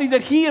everybody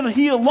that he and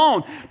he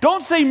alone.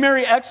 Don't say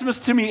Merry Xmas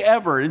to me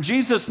ever, in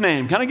Jesus'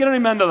 name. Can I get an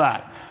amen to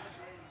that?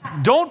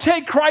 Don't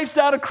take Christ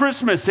out of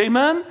Christmas.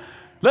 Amen?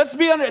 Let's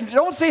be on it.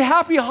 Don't say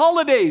happy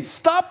holidays.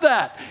 Stop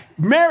that.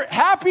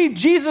 Happy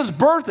Jesus'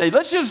 birthday.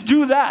 Let's just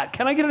do that.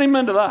 Can I get an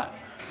amen to that?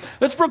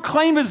 Let's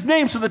proclaim his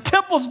name. So the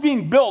temple's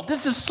being built.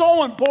 This is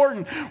so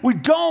important. We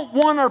don't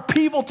want our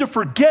people to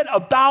forget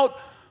about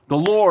the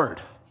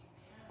Lord.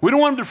 We don't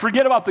want them to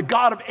forget about the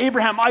God of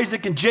Abraham,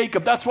 Isaac, and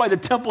Jacob. That's why the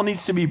temple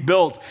needs to be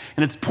built.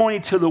 And it's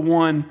pointing to the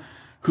one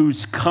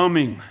who's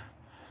coming.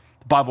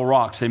 The Bible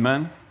rocks,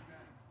 amen?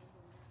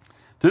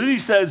 So then he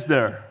says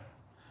there,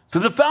 so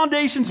the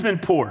foundation's been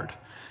poured.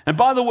 And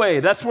by the way,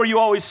 that's where you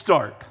always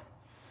start.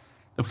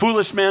 The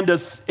foolish man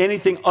does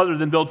anything other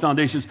than build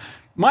foundations.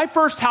 My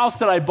first house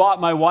that I bought,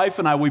 my wife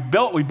and I, we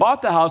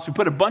bought the house, we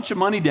put a bunch of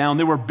money down,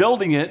 they were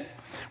building it.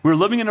 We were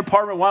living in an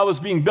apartment while it was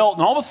being built,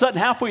 and all of a sudden,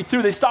 halfway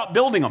through, they stopped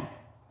building them.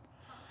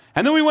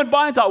 And then we went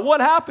by and thought,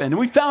 what happened? And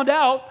we found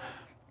out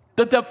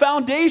that the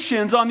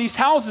foundations on these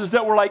houses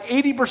that were like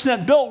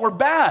 80% built were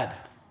bad.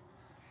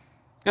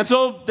 And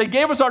so they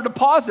gave us our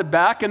deposit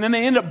back, and then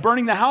they ended up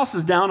burning the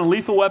houses down in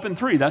Lethal Weapon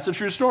 3. That's a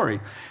true story.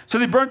 So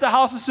they burnt the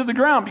houses to the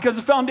ground because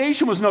the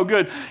foundation was no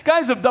good.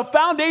 Guys, the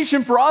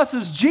foundation for us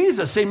is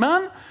Jesus,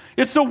 amen?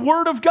 It's the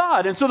Word of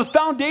God. And so the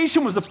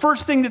foundation was the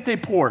first thing that they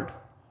poured.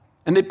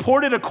 And they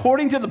poured it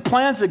according to the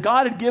plans that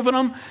God had given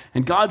them,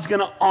 and God's going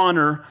to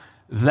honor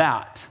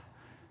that.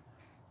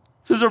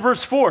 This is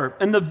verse 4.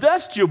 And the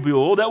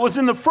vestibule that was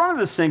in the front of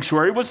the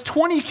sanctuary was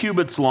 20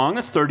 cubits long,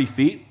 that's 30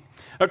 feet,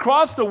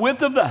 across the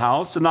width of the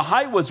house, and the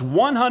height was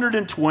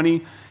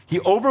 120. He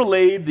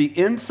overlaid the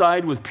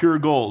inside with pure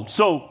gold.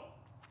 So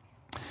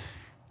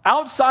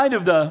outside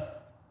of the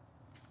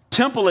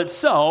temple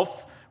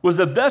itself was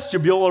a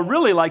vestibule, or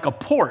really like a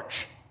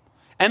porch.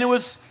 And it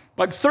was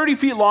like 30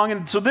 feet long.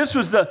 And so this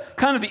was the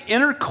kind of the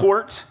inner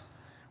court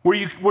where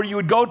you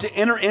would go to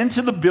enter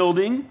into the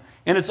building.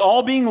 And it's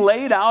all being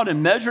laid out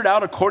and measured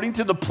out according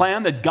to the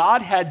plan that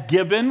God had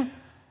given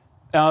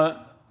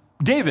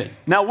David.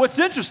 Now, what's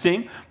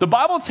interesting, the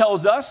Bible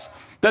tells us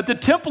that the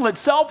temple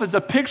itself is a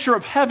picture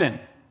of heaven.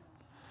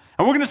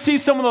 And we're going to see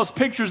some of those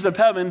pictures of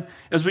heaven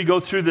as we go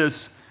through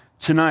this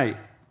tonight.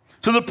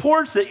 So the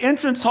porch, the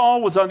entrance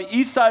hall was on the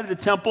east side of the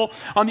temple.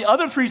 On the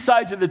other three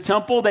sides of the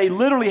temple, they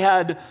literally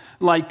had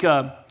like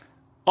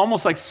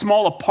almost like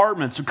small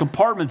apartments or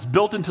compartments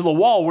built into the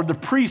wall where the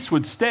priests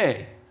would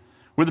stay,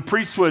 where the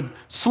priests would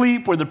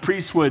sleep, where the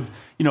priests would,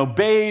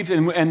 bathe,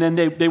 and then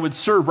they would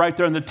serve right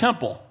there in the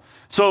temple.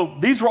 So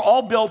these were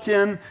all built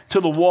in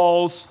to the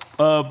walls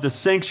of the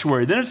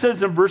sanctuary. Then it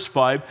says in verse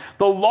 5,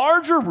 the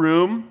larger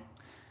room,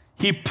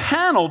 he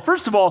paneled.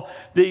 First of all,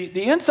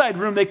 the inside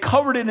room, they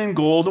covered it in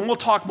gold, and we'll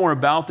talk more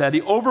about that.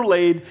 He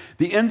overlaid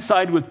the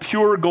inside with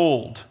pure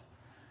gold.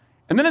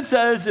 And then it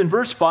says in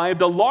verse 5,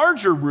 the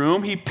larger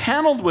room, he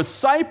paneled with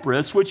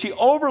cypress, which he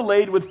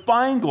overlaid with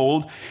fine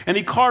gold, and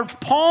he carved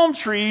palm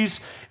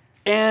trees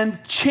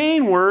and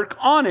chain work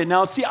on it.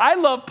 Now, see, I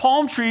love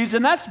palm trees,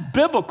 and that's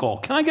biblical.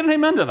 Can I get an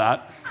amen to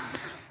that?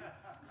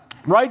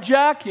 Right,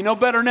 Jack? You know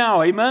better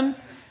now, amen?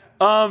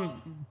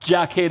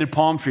 Jack hated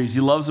palm trees.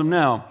 He loves them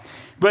now.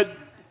 But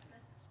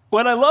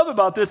what I love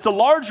about this, the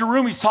larger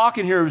room he's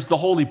talking here is the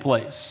holy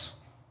place.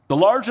 The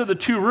larger of the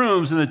two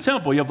rooms in the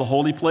temple, you have the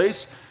holy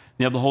place,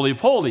 you have the Holy of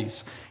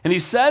Holies. And he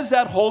says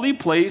that holy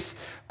place,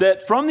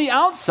 that from the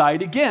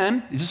outside,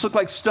 again, it just looked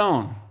like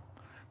stone.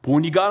 But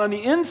when you got on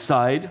the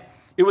inside,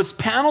 it was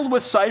paneled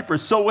with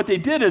cypress. So what they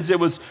did is it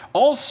was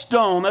all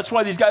stone. That's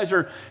why these guys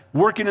are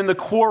working in the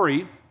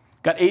quarry.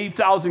 Got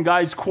 80,000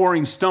 guys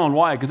quarrying stone.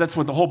 Why? Because that's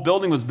what the whole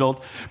building was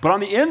built. But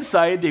on the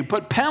inside, they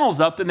put panels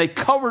up, and they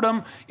covered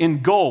them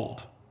in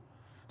gold.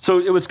 So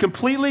it was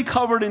completely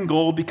covered in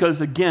gold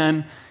because,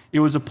 again, it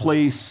was a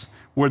place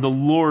where the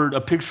Lord,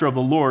 a picture of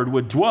the Lord,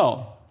 would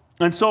dwell.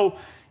 And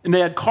they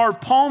had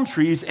carved palm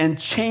trees and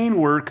chain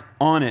work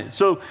on it.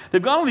 So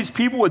they've got all these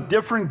people with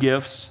different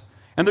gifts,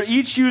 and they're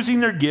each using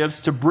their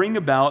gifts to bring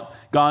about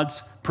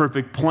God's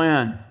perfect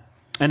plan.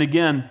 And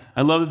again,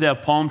 I love that they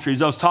have palm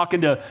trees. I was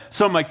talking to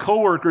some of my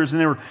coworkers,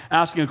 and they were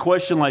asking a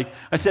question like,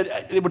 I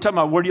said, we're talking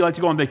about where do you like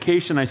to go on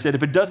vacation? I said,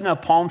 if it doesn't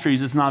have palm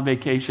trees, it's not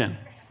vacation.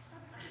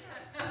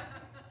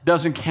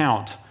 Doesn't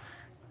count.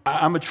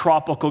 I'm a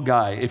tropical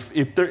guy. If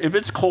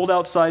it's cold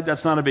outside,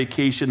 that's not a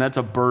vacation. That's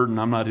a burden.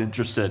 I'm not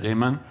interested.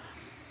 Amen?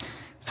 It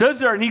says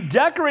there, and he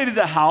decorated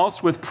the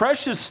house with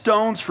precious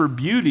stones for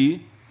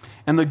beauty,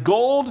 and the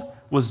gold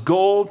was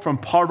gold from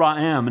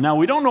Parvaim. Now,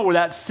 we don't know where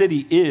that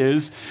city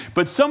is,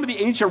 but some of the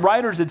ancient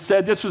writers had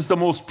said this was the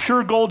most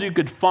pure gold you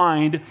could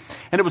find,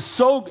 and it was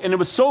so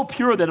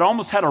pure that it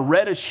almost had a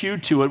reddish hue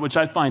to it, which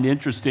I find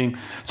interesting.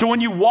 So when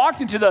you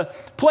walked into the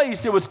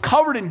place, it was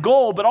covered in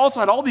gold, but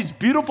also had all these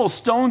beautiful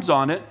stones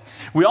on it.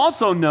 We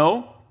also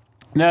know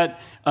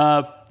that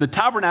the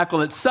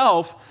tabernacle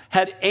itself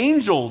had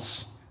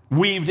angels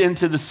weaved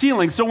into the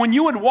ceiling. So when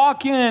you would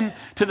walk in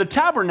to the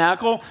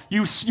tabernacle,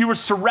 you were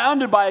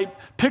surrounded by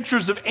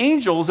pictures of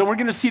angels, and we're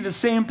going to see the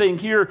same thing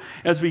here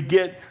as we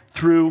get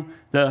through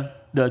the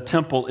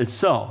temple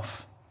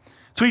itself.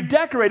 So he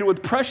decorated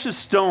with precious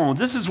stones.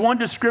 This is one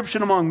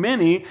description among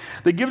many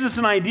that gives us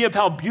an idea of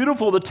how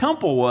beautiful the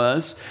temple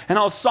was and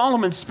how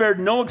Solomon spared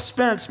no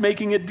expense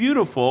making it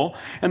beautiful.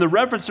 And the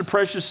reference to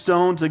precious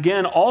stones,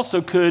 again,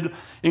 also could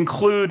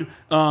include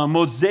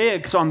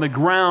mosaics on the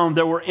ground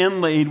that were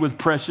inlaid with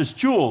precious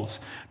jewels.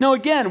 Now,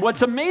 again,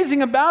 what's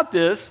amazing about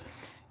this,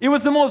 it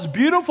was the most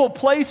beautiful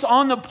place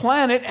on the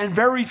planet, and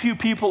very few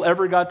people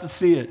ever got to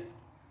see it.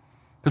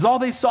 Because all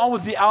they saw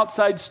was the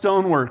outside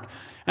stonework.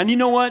 And you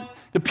know what?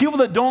 The people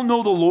that don't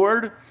know the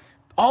Lord,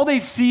 all they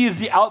see is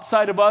the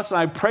outside of us, and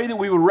I pray that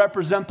we would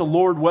represent the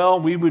Lord well,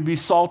 we would be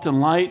salt and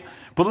light,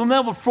 but they'll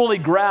never fully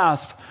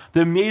grasp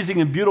the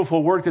amazing and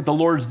beautiful work that the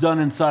Lord's done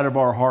inside of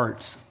our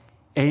hearts.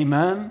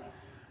 Amen?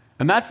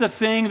 And that's the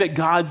thing that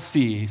God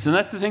sees, and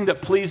that's the thing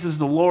that pleases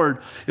the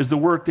Lord, is the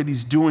work that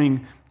he's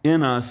doing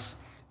in us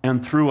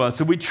and through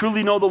us. If we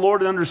truly know the Lord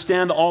and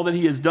understand all that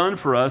he has done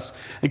for us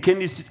and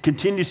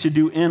continues to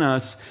do in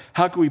us,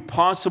 how can we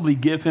possibly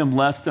give him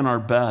less than our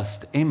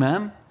best?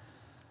 Amen?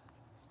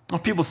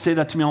 People say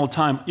that to me all the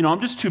time. I'm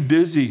just too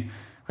busy.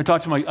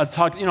 Most of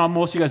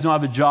you guys know I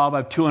have a job. I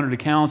have 200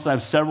 accounts. I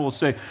have several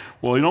say,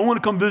 well, I want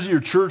to come visit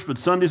your church, but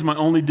Sunday's my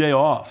only day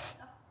off.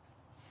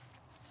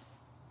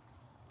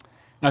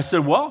 And I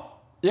said, well,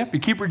 yeah, if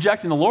you keep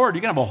rejecting the Lord,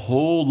 you're going to have a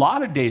whole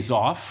lot of days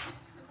off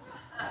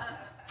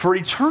for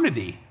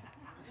eternity.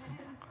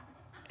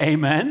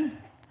 Amen?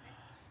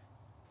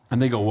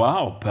 And they go,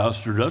 wow,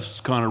 Pastor, that's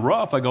kind of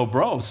rough. I go,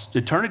 bro,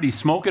 eternity,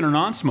 smoking or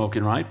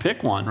non-smoking, right?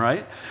 Pick one,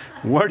 right?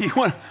 Where do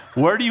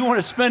you want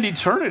to spend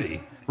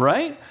eternity,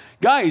 right?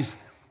 Guys,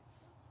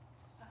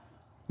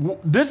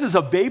 this is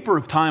a vapor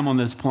of time on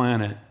this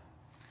planet.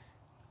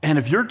 And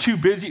if you're too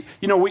busy,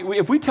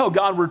 if we tell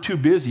God we're too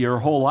busy our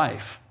whole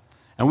life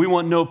and we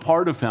want no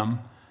part of him,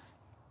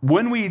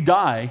 when we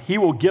die, he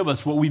will give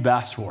us what we've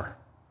asked for.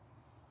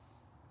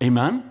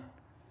 Amen?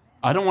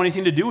 I don't want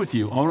anything to do with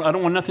you. I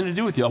don't want nothing to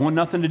do with you. I want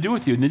nothing to do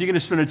with you. And then you're going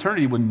to spend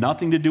eternity with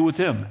nothing to do with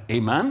him.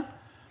 Amen?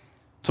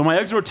 So my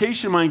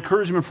exhortation, my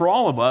encouragement for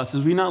all of us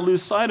is we not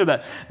lose sight of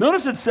that.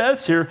 Notice it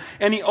says here,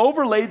 and he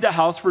overlaid the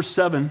house, verse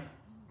 7,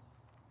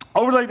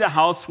 overlaid the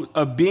house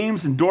of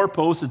beams and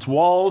doorposts, its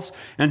walls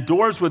and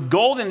doors with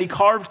gold, and he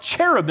carved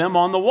cherubim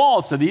on the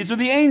walls. So these are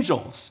the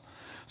angels.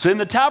 So in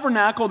the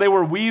tabernacle, they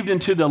were weaved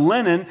into the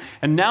linen,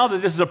 and now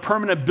that this is a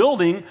permanent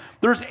building,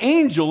 there's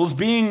angels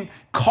being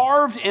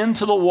carved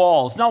into the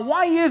walls. Now,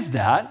 why is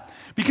that?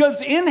 Because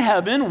in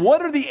heaven,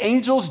 what are the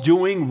angels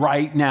doing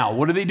right now?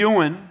 What are they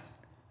doing?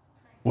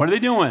 What are they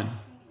doing?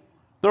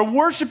 They're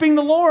worshiping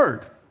the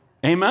Lord.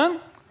 Amen?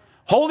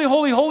 Holy,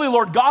 holy, holy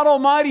Lord God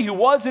Almighty, who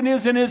was and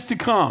is to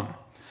come.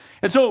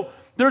 And so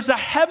there's a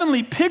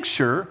heavenly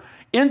picture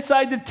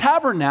inside the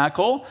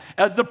tabernacle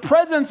as the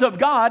presence of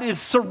God is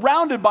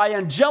surrounded by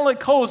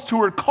angelic hosts who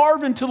are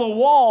carved into the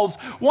walls.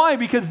 Why?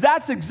 Because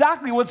that's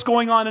exactly what's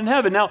going on in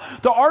heaven. Now,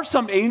 there are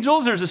some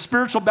angels. There's a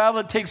spiritual battle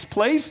that takes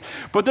place,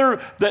 but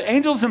the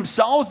angels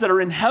themselves that are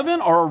in heaven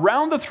are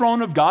around the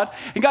throne of God.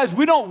 And guys,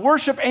 we don't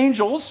worship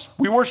angels.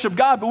 We worship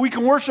God, but we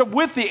can worship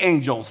with the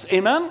angels.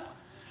 Amen?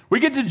 We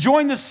get to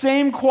join the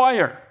same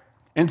choir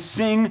and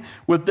sing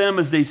with them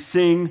as they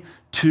sing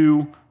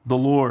to the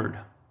Lord.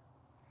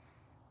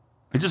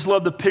 I just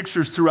love the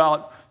pictures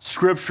throughout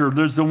Scripture.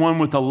 There's the one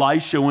with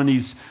Elisha when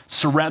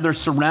they're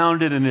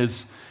surrounded and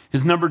his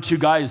number 2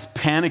 guy is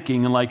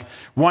panicking and like,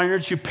 why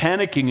aren't you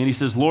panicking? And he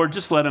says, Lord,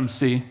 just let him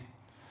see.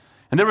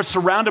 And they were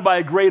surrounded by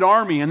a great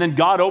army, and then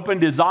God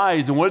opened his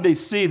eyes, and what did they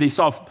see? They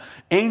saw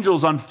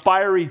angels on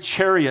fiery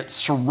chariots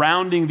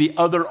surrounding the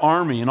other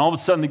army, and all of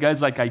a sudden the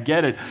guy's like, I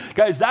get it.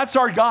 Guys, that's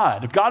our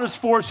God. If God is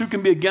for us, who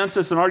can be against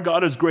us? And our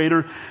God is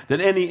greater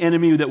than any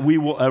enemy that we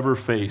will ever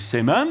face.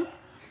 Amen?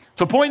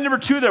 So point number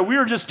 2 there, we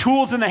are just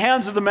tools in the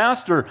hands of the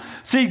master.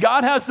 See,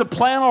 God has the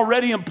plan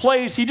already in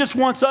place. He just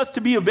wants us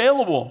to be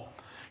available.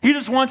 He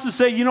just wants to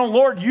say,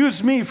 Lord,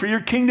 use me for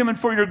your kingdom and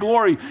for your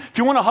glory. If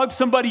you want to hug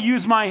somebody,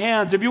 use my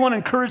hands. If you want to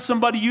encourage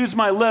somebody, use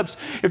my lips.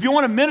 If you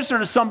want to minister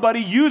to somebody,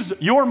 use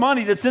your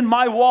money that's in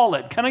my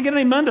wallet. Can I get an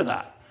amen to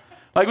that?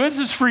 Like, this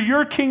is for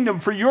your kingdom,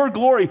 for your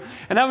glory,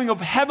 and having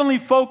a heavenly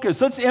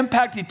focus. Let's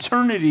impact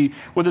eternity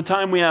with the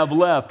time we have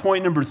left.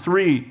 Point number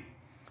 3,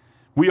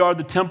 we are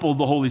the temple of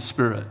the Holy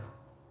Spirit.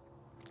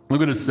 Look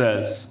what it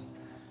says.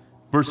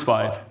 Verse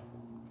 8,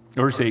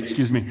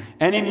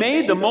 And he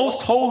made the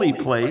most holy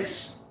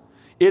place.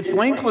 Its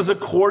length was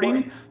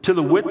according to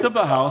the width of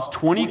the house,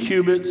 20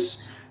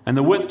 cubits, and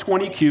the width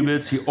 20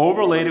 cubits. He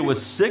overlaid it with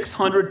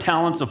 600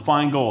 talents of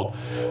fine gold.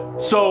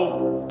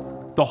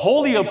 So the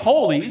Holy of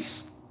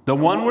Holies, the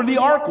one where the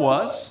ark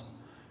was,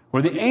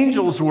 where the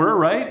angels were,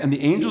 right? And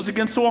the angels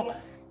against the wall,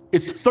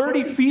 it's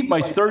 30 feet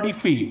by 30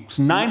 feet. It's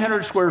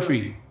 900 square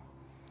feet.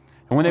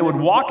 And when they would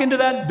walk into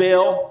that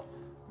veil,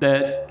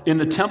 that in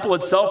the temple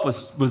itself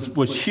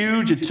was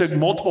huge. It took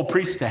multiple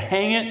priests to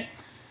hang it.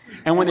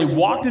 And when they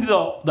walked into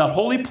that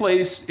holy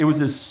place, it was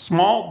this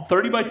small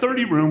 30 by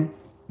 30 room,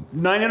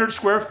 900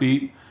 square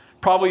feet,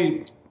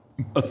 probably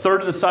a third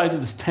of the size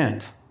of this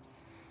tent,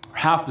 or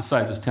half the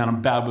size of this tent.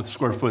 I'm bad with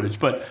square footage.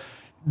 But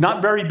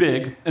not very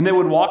big, and they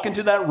would walk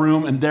into that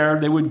room, and there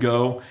they would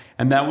go,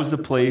 and that was the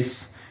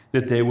place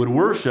that they would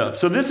worship.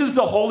 So this is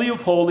the Holy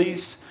of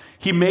Holies.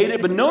 He made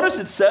it, but notice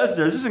it says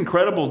there, this is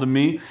incredible to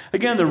me.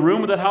 Again, the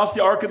room of that house,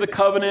 the Ark of the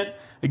Covenant.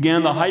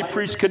 Again, the high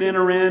priest could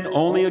enter in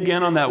only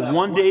again on that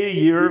one day a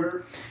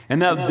year,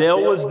 and that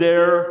veil was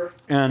there,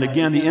 and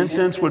again, the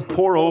incense would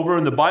pour over,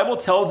 and the Bible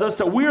tells us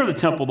that we are the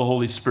temple of the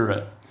Holy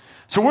Spirit.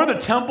 So we're the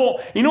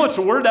temple. You know what's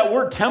the word, that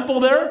word temple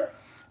there?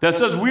 That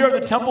says we are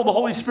the temple of the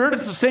Holy Spirit.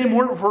 It's the same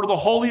word for the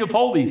Holy of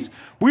Holies.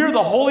 We are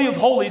the Holy of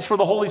Holies for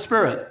the Holy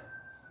Spirit.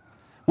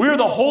 We are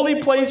the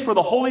holy place where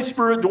the Holy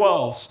Spirit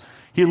dwells.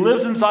 He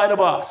lives inside of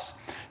us.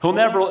 He'll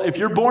never, if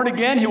you're born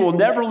again, he will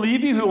never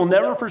leave you. He will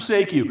never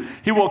forsake you.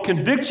 He will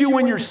convict you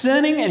when you're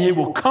sinning, and he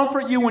will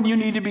comfort you when you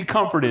need to be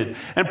comforted.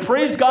 And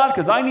praise God,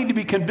 because I need to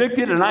be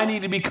convicted and I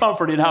need to be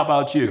comforted. How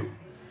about you?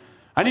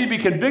 I need to be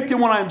convicted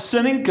when I'm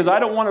sinning because I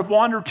don't want to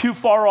wander too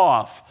far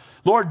off.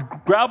 Lord,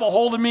 grab a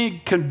hold of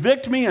me,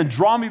 convict me, and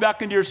draw me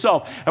back into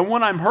yourself. And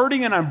when I'm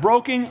hurting and I'm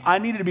broken, I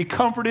need to be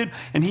comforted,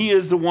 and he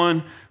is the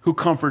one who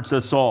comforts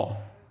us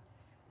all.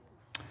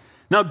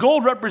 Now,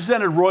 gold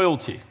represented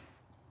royalty.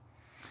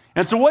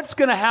 And so what's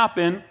going to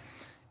happen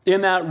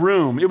in that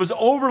room? It was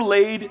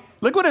overlaid.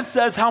 Look what it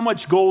says, how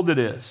much gold it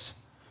is.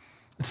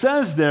 It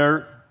says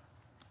there,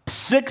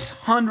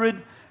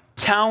 600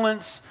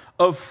 talents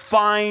of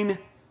fine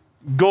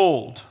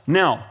gold.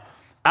 Now,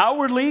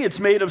 outwardly,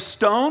 it's made of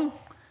stone.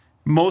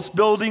 Most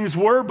buildings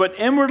were, but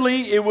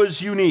inwardly, it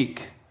was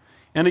unique.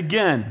 And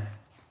again,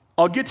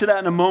 I'll get to that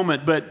in a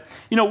moment, but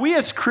we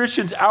as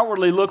Christians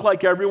outwardly look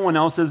like everyone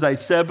else, as I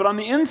said, but on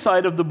the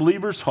inside of the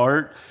believer's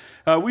heart,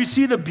 we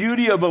see the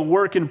beauty of a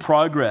work in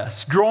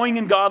progress, growing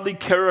in godly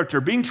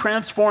character, being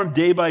transformed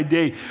day by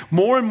day,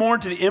 more and more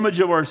into the image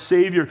of our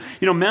Savior.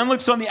 Man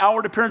looks on the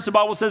outward appearance, the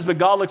Bible says, but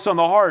God looks on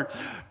the heart.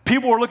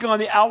 People were looking on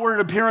the outward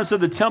appearance of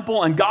the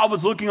temple, and God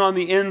was looking on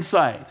the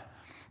inside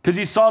because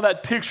he saw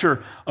that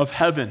picture of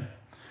heaven.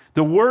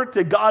 The work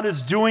that God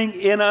is doing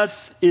in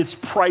us is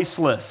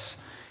priceless.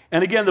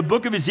 And again, the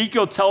book of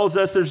Ezekiel tells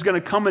us there's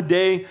going to come a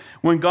day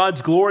when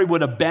God's glory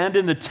would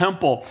abandon the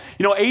temple.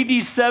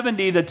 AD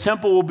 70, the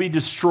temple will be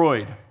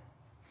destroyed.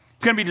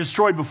 It's going to be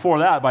destroyed before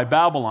that by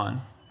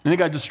Babylon. And it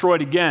got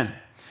destroyed again.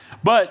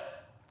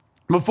 But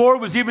before it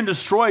was even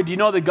destroyed, do you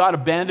know that God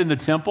abandoned the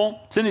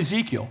temple? It's in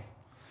Ezekiel.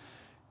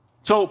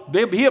 So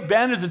he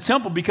abandoned the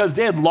temple because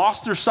they had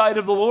lost their sight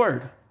of the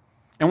Lord.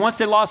 And once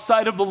they lost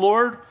sight of the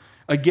Lord,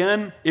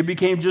 again, it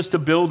became just a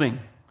building.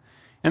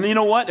 And then you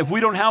know what? If we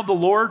don't have the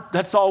Lord,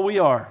 that's all we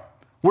are.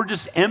 We're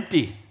just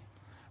empty,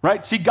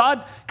 right? See,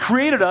 God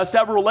created us to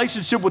have a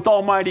relationship with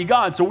Almighty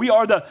God. So we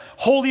are the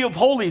Holy of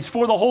Holies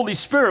for the Holy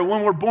Spirit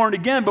when we're born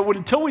again. But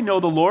until we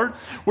know the Lord,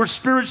 we're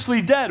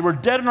spiritually dead. We're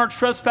dead in our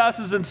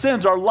trespasses and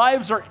sins. Our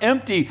lives are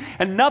empty,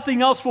 and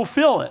nothing else will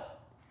fill it.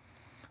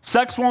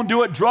 Sex won't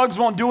do it. Drugs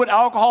won't do it.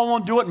 Alcohol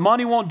won't do it.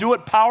 Money won't do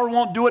it. Power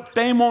won't do it.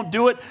 Fame won't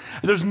do it.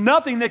 There's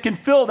nothing that can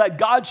fill that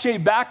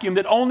God-shaped vacuum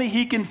that only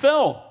he can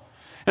fill.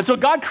 And so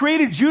God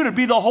created you to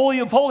be the Holy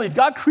of Holies.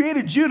 God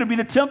created you to be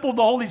the temple of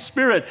the Holy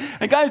Spirit.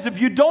 And guys, if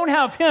you don't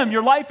have him,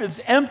 your life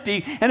is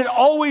empty, and it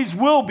always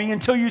will be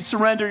until you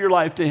surrender your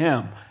life to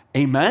him.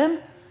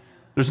 Amen?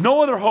 There's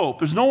no other hope.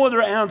 There's no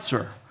other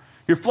answer.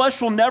 Your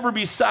flesh will never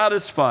be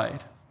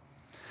satisfied.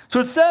 So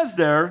it says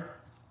there,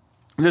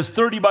 in this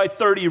 30 by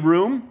 30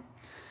 room,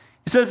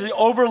 it says it's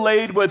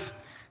overlaid with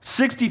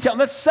 60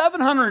 talents. That's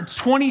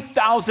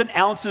 720,000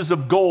 ounces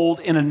of gold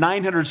in a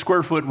 900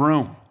 square foot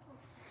room.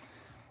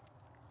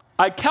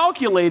 I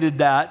calculated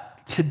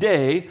that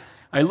today.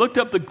 I looked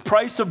up the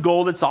price of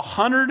gold. It's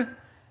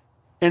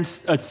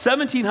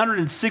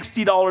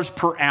 $1,760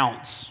 per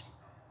ounce.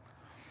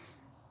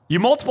 You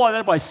multiply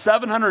that by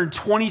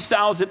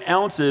 720,000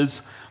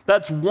 ounces,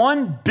 that's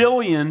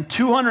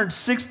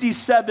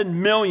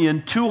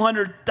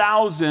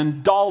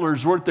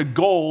 $1,267,200,000 worth of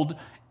gold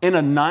in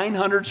a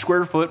 900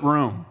 square foot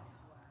room.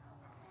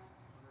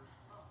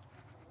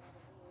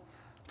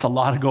 It's a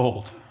lot of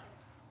gold.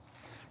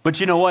 But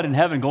you know what? In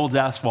heaven, gold's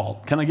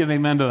asphalt. Can I give an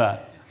amen to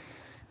that?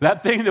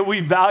 That thing that we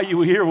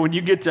value here, when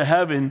you get to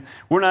heaven,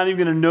 we're not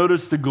even going to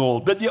notice the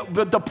gold. But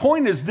the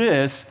point is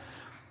this,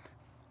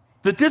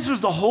 that this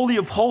was the Holy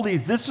of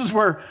Holies. This is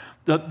where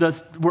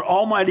where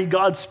Almighty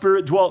God's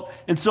Spirit dwelt.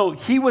 And so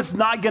he was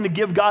not going to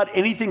give God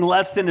anything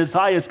less than his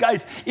highest.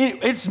 Guys,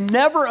 it's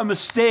never a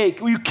mistake.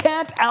 You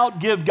can't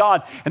outgive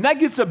God. And that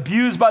gets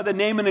abused by the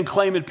name it and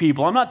claim it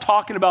people. I'm not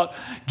talking about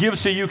give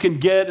so you can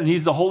get and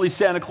he's the holy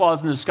Santa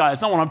Claus in the sky.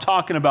 That's not what I'm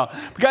talking about.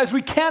 But guys,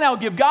 we can't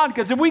outgive God,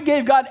 because if we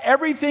gave God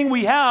everything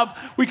we have,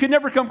 we could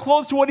never come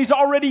close to what he's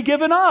already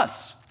given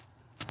us.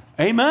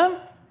 Amen?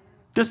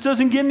 This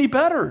doesn't get any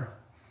better.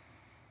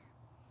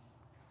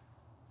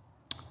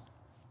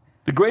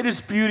 The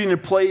greatest beauty in a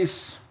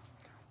place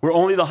where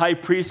only the high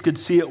priest could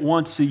see it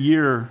once a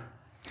year.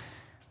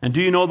 And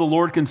do you know the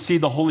Lord can see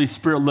the Holy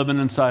Spirit living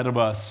inside of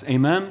us?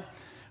 Amen?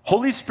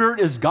 Holy Spirit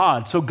is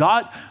God. So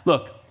God,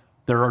 look,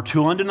 there are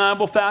two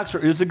undeniable facts.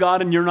 There is a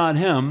God and you're not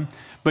him.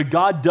 But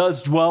God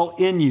does dwell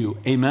in you.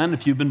 Amen?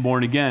 If you've been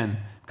born again.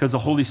 Because the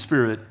Holy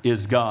Spirit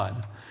is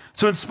God.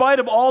 So in spite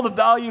of all the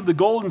value of the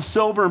gold and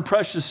silver and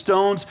precious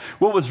stones,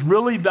 what was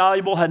really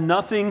valuable had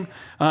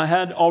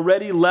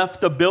already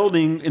left the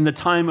building in the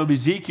time of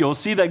Ezekiel.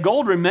 See, that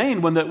gold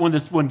remained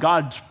when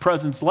God's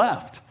presence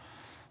left.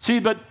 See,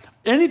 but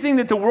anything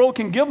that the world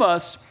can give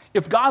us,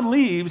 if God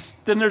leaves,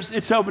 then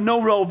it's of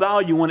no real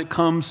value when it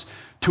comes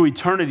to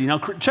eternity. Now,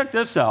 check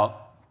this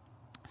out.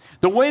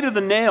 The weight of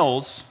the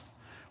nails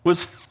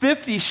was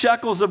 50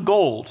 shekels of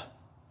gold,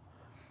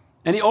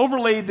 and he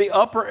overlaid the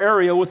upper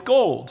area with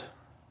gold.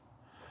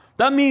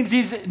 That means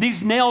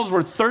these nails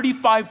were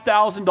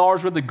 $35,000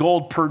 worth of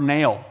gold per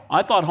nail.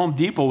 I thought Home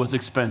Depot was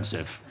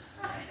expensive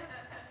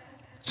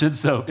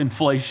since the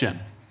inflation.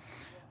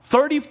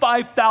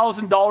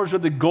 $35,000 worth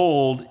of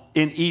gold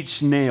in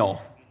each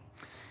nail.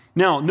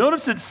 Now,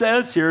 notice it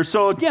says here,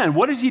 so again,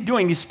 what is he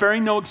doing? He's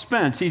sparing no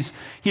expense.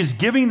 He's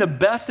giving the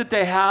best that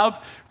they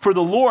have for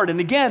the Lord.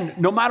 And again,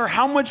 no matter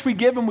how much we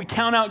give and we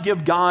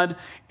give God,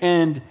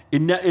 and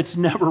it's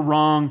never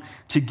wrong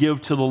to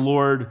give to the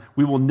Lord.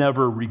 We will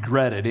never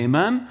regret it.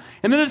 Amen?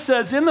 And then it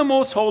says, in the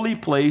most holy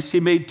place, he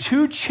made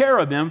 2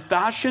 cherubim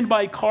fashioned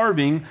by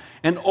carving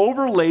and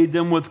overlaid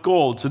them with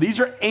gold. So these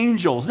are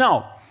angels.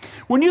 Now,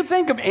 when you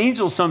think of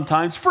angels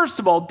sometimes, first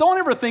of all, don't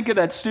ever think of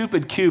that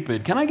stupid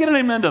Cupid. Can I get an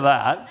amen to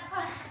that?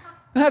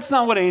 That's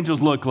not what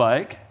angels look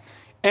like.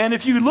 And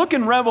if you look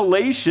in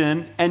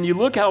Revelation and you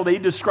look how they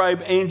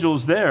describe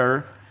angels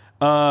there,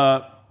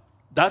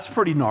 that's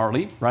pretty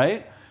gnarly,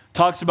 right?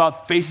 Talks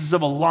about faces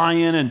of a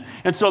lion.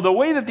 And so the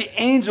way that the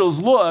angels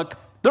look,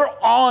 they're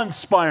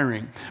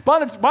awe-inspiring.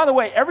 By the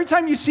way, every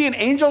time you see an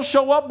angel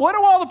show up, what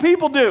do all the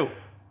people do?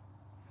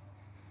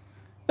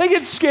 They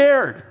get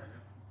scared.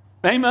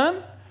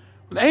 Amen?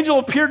 When the angel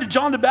appeared to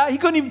John the Baptist, he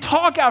couldn't even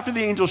talk after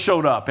the angel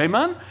showed up.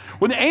 Amen?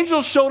 When the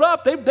angels showed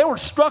up, they were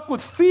struck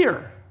with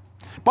fear.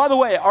 By the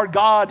way, our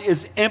God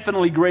is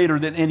infinitely greater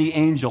than any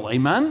angel.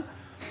 Amen?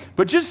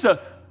 But just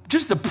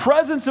the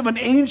presence of an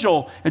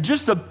angel and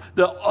just so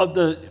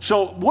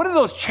what do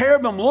those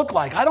cherubim look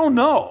like? I don't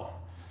know.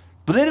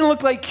 But they didn't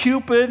look like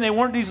Cupid, and they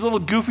weren't these little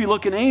goofy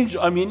looking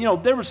angels. I mean,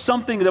 there was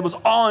something that was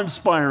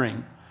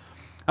awe-inspiring.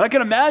 And I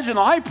can imagine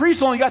the high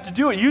priest only got to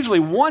do it usually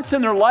once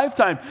in their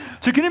lifetime.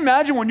 So can you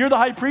imagine when you're the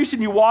high priest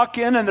and you walk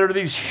in and there are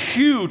these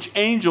huge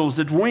angels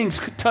that wings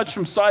touch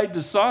from side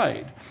to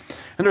side.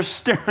 And they're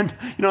staring,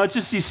 it's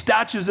just these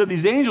statues of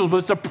these angels, but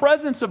it's the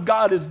presence of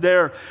God is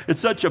there. It's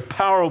such a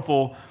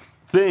powerful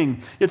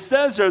thing. It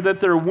says there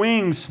that their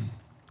wings,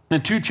 the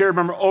 2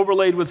 cherubim are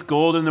overlaid with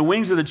gold, and the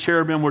wings of the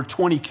cherubim were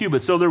 20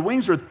 cubits. So their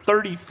wings were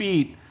 30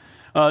 feet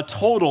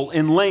total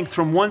in length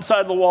from one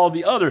side of the wall to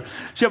the other.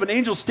 So you have an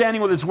angel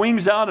standing with his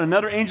wings out, and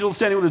another angel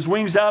standing with his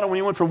wings out, and when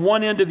he went from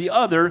one end to the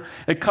other,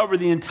 it covered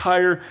the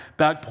entire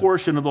back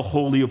portion of the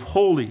Holy of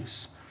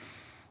Holies.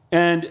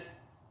 And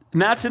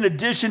that's in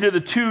addition to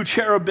the 2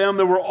 cherubim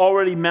that were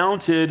already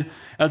mounted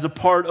as a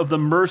part of the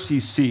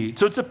mercy seat.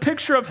 So it's a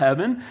picture of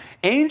heaven,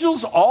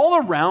 angels all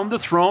around the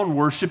throne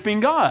worshiping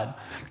God.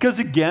 Because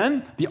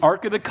again, the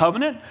Ark of the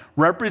Covenant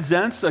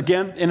represents,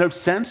 again, in a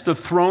sense, the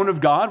throne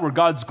of God where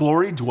God's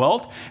glory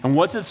dwelt. And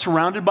what's it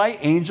surrounded by?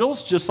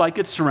 Angels, just like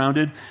it's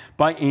surrounded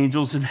by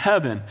angels in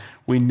heaven.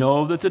 We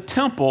know that the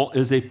temple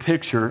is a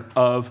picture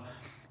of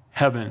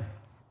heaven.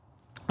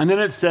 And then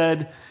it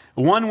said,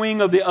 one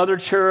wing of the other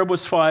cherub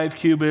was 5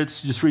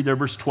 cubits. Just read there,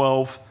 verse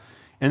 12.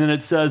 And then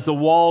it says the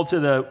wall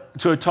so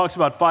it talks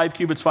about 5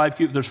 cubits.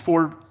 There's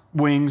 4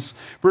 wings.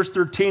 Verse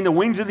 13, the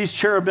wings of these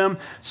cherubim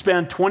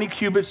spanned 20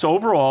 cubits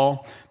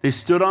overall. They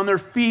stood on their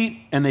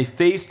feet and they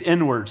faced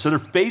inward. So they're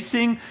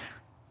facing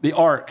the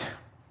ark.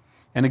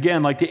 And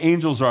again, like the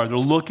angels are, they're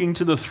looking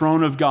to the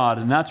throne of God.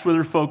 And that's where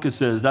their focus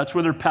is. That's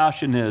where their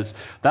passion is.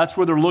 That's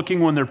where they're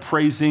looking when they're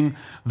praising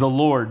the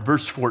Lord.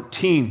 Verse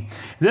 14.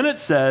 Then it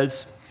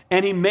says,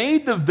 and he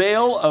made the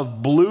veil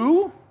of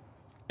blue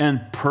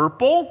and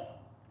purple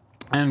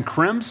and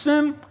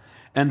crimson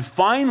and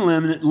fine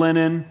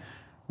linen,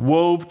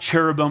 wove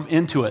cherubim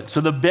into it. So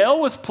the veil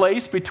was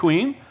placed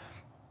between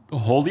the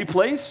holy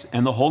place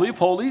and the Holy of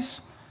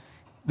Holies.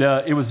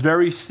 It was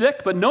very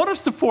thick, but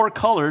notice the 4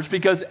 colors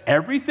because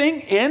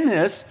everything in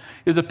this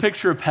is a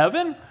picture of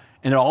heaven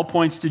and it all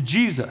points to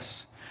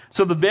Jesus.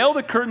 So the veil,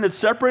 the curtain that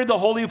separated the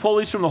Holy of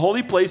Holies from the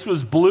holy place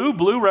was blue.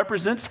 Blue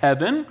represents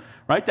heaven,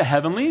 right? The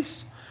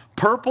heavenlies.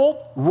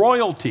 Purple,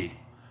 royalty,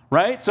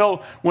 right?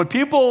 So when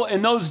people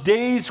in those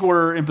days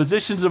were in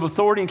positions of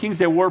authority and kings,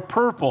 they wore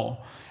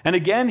purple. And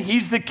again,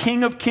 he's the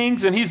King of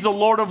kings and he's the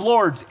Lord of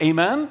lords.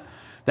 Amen?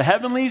 The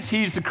heavenlies,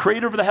 he's the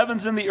creator of the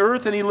heavens and the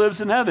earth and he lives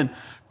in heaven.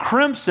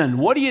 Crimson,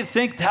 what do you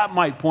think that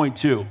might point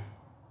to?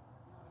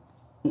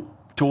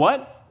 To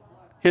what?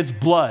 His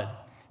blood.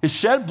 His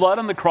shed blood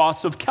on the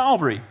cross of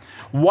Calvary.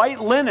 White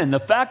linen, the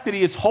fact that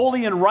he is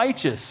holy and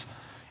righteous.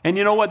 And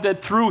you know what?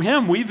 That through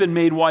him we've been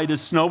made white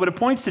as snow, but it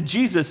points to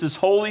Jesus as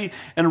holy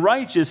and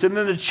righteous. And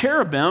then the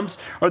cherubims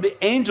are the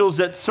angels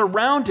that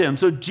surround him.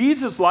 So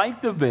Jesus,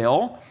 like the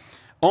veil,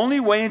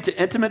 Only way into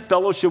intimate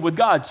fellowship with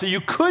God. So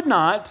you could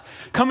not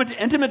come into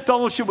intimate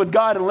fellowship with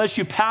God unless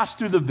you pass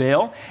through the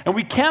veil. And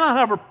we cannot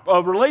have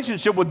a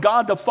relationship with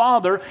God the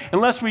Father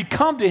unless we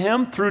come to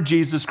him through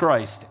Jesus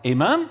Christ.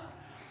 Amen?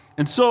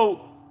 And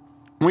so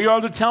we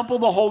are the temple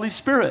of the Holy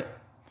Spirit.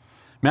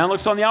 Man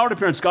looks on the outward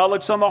appearance, God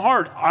looks on the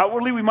heart.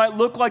 Outwardly we might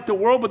look like the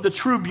world, but the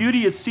true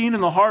beauty is seen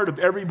in the heart of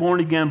every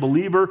born-again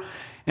believer.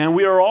 And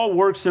we are all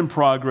works in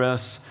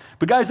progress.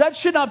 But guys, that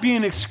should not be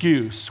an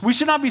excuse. We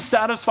should not be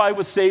satisfied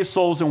with saved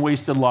souls and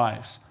wasted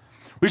lives.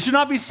 We should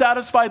not be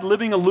satisfied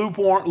living a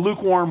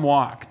lukewarm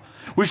walk.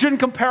 We shouldn't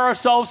compare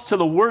ourselves to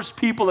the worst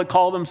people that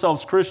call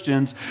themselves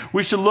Christians.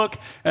 We should look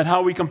at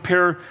how we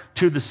compare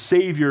to the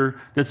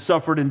Savior that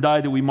suffered and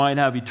died that we might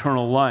have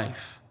eternal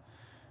life.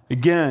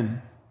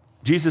 Again,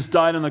 Jesus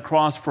died on the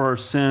cross for our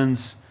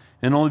sins,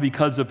 and only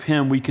because of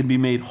him we can be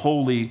made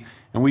holy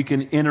and we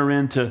can enter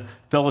into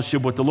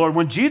fellowship with the Lord.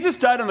 When Jesus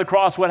died on the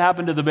cross, what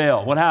happened to the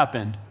veil? What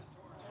happened?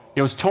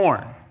 It was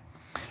torn.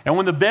 And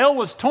when the veil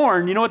was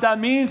torn, you know what that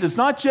means? It's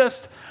not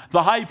just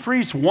the high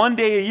priest one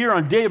day a year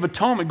on Day of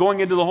Atonement going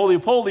into the Holy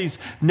of Holies.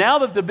 Now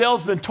that the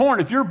veil's been torn,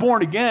 if you're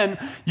born again,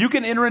 you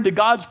can enter into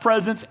God's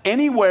presence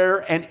anywhere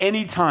and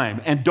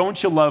anytime. And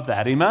don't you love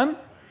that? Amen?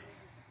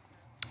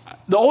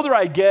 The older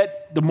I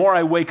get, the more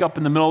I wake up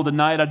in the middle of the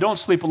night. I don't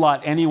sleep a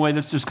lot anyway.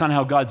 That's just kind of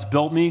how God's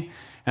built me.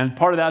 And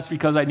part of that's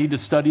because I need to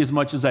study as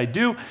much as I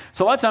do.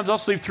 So a lot of times I'll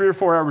sleep 3 or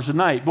 4 hours a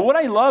night. But what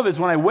I love is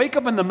when I wake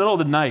up in the middle of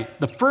the night,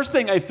 the first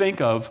thing I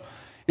think of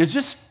is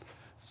just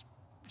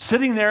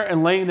sitting there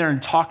and laying there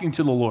and talking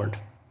to the Lord.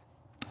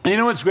 And you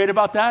know what's great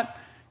about that?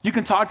 You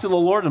can talk to the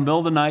Lord in the middle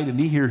of the night and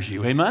he hears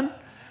you. Amen?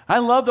 I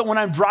love that when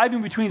I'm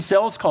driving between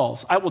sales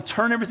calls, I will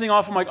turn everything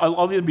off.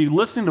 I'll either be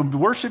listening to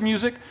worship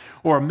music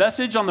or a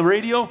message on the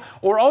radio,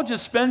 or I'll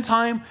just spend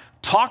time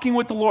talking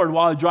with the Lord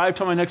while I drive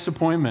to my next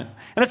appointment.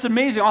 And it's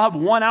amazing. I'll have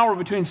 1 hour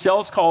between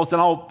sales calls,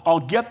 and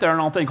I'll get there, and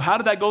I'll think, how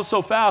did that go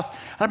so fast?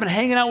 And I've been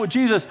hanging out with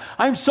Jesus.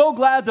 I'm so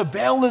glad the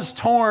veil is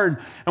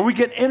torn, and we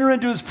can enter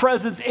into his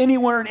presence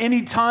anywhere and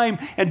anytime.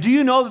 And do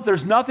you know that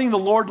there's nothing the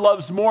Lord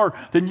loves more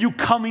than you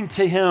coming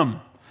to him?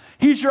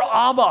 He's your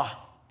Abba.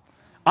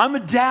 I'm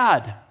a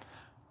dad.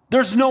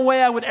 There's no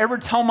way I would ever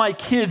tell my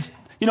kids,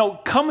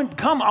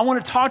 come. I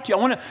want to talk to you.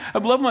 I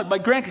love my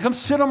grandkid. Come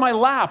sit on my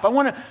lap. I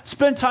want to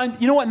spend time.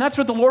 You know what? And that's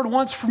what the Lord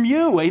wants from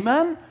you.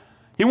 Amen?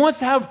 He wants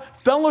to have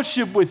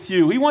fellowship with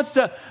you. He wants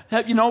to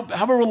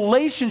have a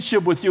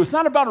relationship with you. It's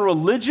not about a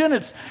religion.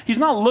 He's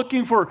not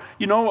looking for,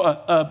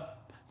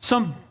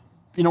 some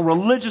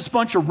religious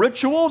bunch of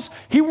rituals.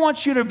 He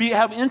wants you to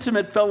have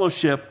intimate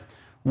fellowship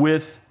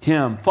with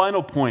him.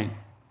 Final point.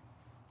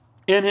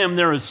 In him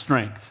there is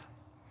strength.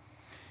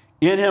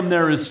 In him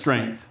there is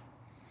strength.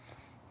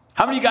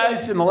 How many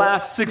guys in the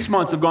last 6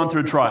 months have gone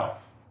through a trial?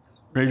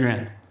 Raise your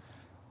hand.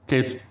 Okay,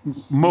 it's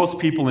most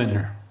people in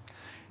here.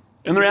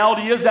 And the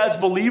reality is, as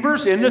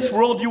believers, in this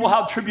world you will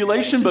have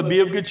tribulation, but be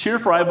of good cheer,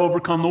 for I have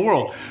overcome the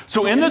world.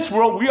 So in this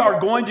world, we are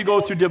going to go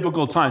through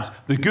difficult times.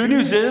 The good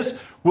news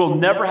is, we'll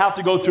never have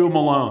to go through them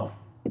alone.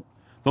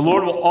 The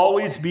Lord will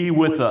always be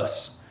with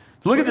us.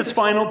 So look at this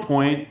final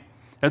point.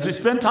 As we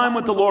spend time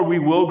with the Lord, we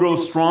will grow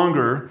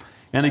stronger.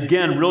 And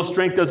again, real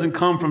strength doesn't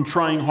come from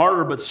trying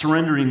harder, but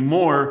surrendering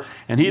more.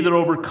 And he that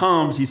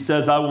overcomes, he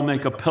says, I will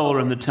make a pillar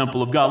in the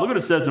temple of God. Look what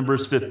it says in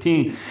verse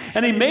 15.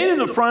 And he made in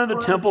the front of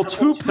the temple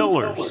 2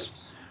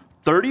 pillars,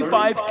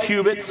 35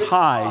 cubits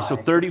high. So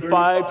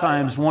 35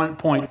 times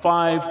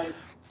 1.5,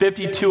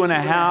 52 and a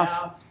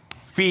half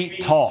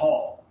feet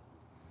tall.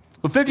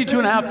 So 52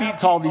 and a half feet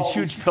tall, these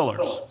huge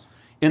pillars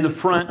in the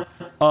front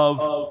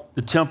of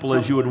the temple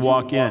as you would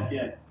walk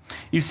in.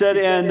 He said,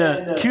 and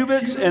the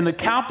cubits and the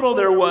capital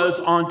there was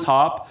on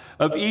top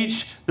of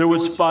each, there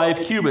was 5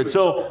 cubits.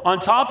 So on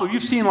top of,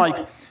 you've seen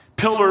like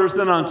pillars,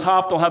 then on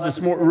top they'll have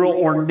this more real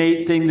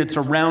ornate thing that's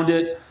around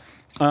it.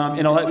 And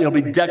it'll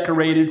be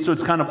decorated, so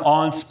it's kind of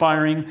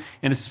awe-inspiring,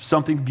 and it's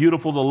something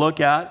beautiful to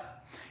look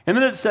at. And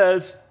then it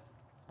says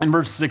in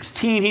verse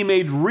 16, he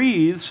made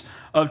wreaths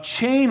of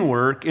chain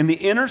work in the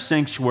inner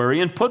sanctuary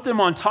and put them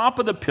on top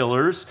of the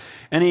pillars,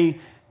 and he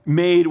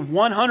made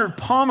 100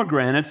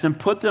 pomegranates and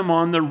put them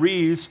on the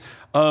wreaths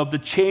of the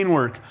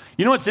chainwork.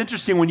 You know what's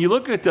interesting? When you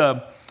look at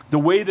the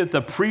way that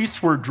the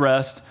priests were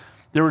dressed,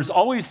 there was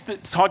always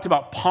talked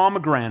about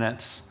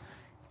pomegranates,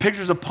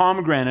 pictures of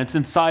pomegranates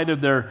inside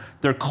of their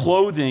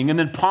clothing. And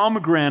then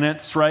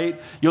pomegranates,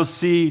 right, you'll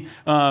see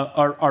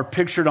are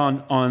pictured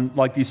on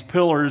like these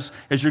pillars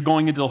as you're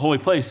going into the holy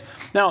place.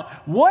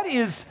 Now, what do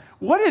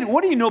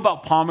you know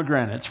about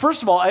pomegranates?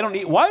 First of all,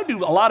 why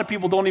do a lot of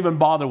people don't even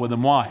bother with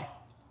them? Why?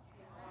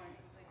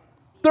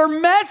 They're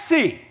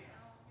messy.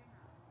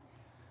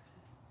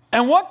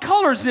 And what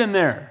color's in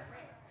there?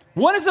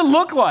 What does it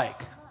look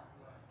like?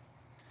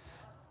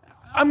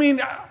 I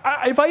mean,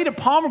 if I eat a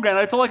pomegranate,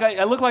 I feel like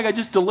I look like I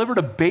just delivered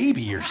a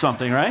baby or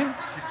something, right?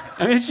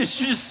 I mean, it's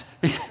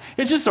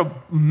just a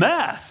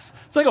mess.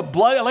 It's like a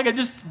blood, like I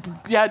just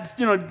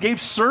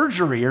gave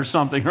surgery or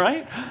something,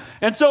 right?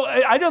 And so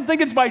I don't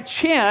think it's by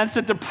chance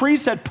that the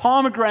priests had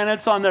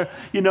pomegranates on their,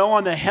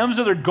 on the hems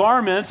of their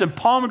garments and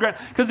pomegranate,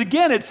 because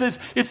again, it's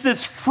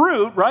this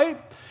fruit, right?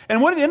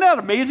 And isn't that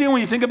amazing when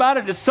you think about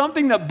it? It's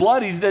something that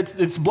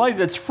it's bloody,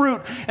 that's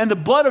fruit. And the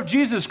blood of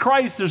Jesus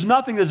Christ, there's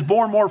nothing that's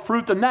borne more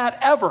fruit than that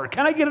ever.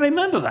 Can I get an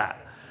amen to that?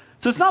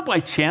 So it's not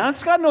by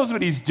chance. God knows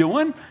what he's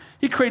doing.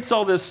 He creates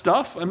all this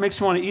stuff and makes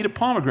you want to eat a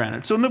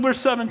pomegranate. So in verse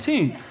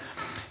 17,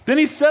 then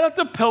he set up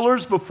the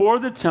pillars before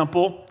the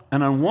temple,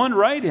 and on one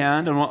right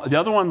hand and the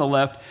other one on the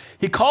left,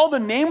 he called the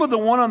name of the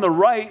one on the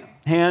right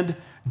hand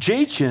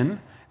Jachin,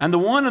 and the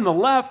one on the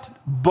left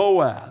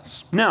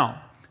Boaz.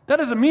 Now, that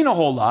doesn't mean a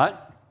whole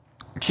lot.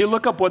 You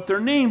look up what their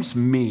names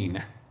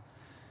mean.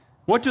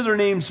 What do their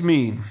names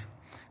mean?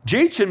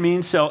 Jachin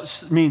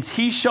means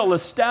he shall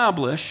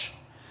establish,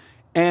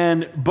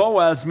 and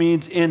Boaz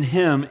means in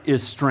him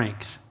is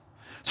strength.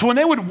 So when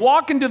they would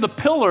walk into the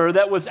pillar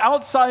that was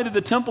outside of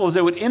the temple, as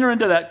they would enter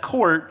into that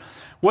court,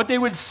 what they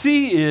would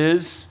see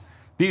is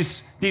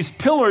these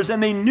pillars,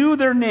 and they knew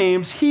their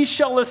names. He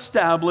shall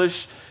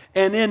establish,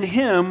 and in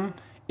him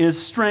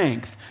is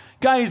strength.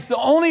 Guys, the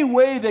only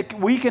way that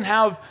we can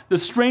have the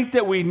strength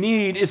that we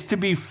need is to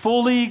be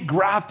fully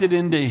grafted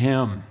into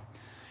him.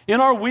 In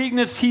our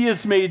weakness, he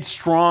is made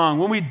strong.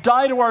 When we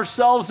die to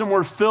ourselves and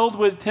we're filled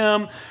with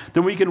him,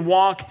 then we can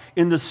walk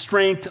in the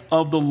strength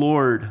of the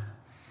Lord.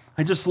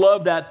 I just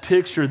love that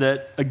picture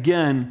that,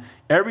 again,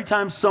 every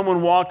time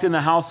someone walked in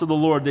the house of the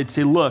Lord, they'd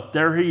say, look,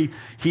 there he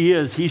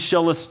is. He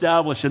shall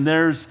establish, and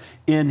there's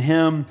in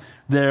him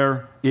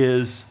there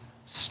is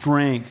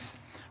strength.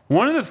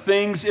 One of the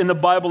things in the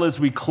Bible as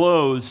we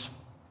close,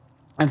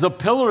 as a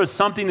pillar is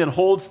something that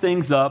holds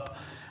things up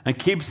and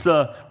keeps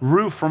the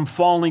roof from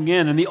falling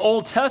in. In the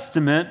Old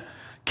Testament,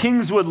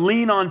 kings would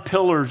lean on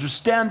pillars or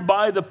stand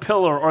by the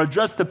pillar or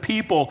address the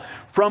people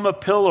from a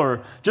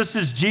pillar, just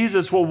as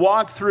Jesus will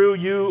walk through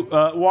you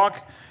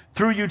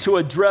to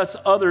address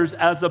others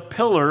as a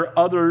pillar.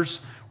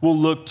 Others will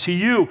look to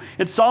you.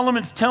 In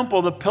Solomon's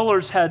temple, the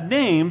pillars had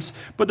names,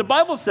 but the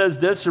Bible says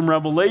this in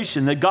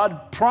Revelation, that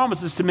God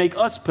promises to make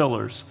us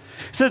pillars.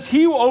 It says,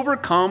 he who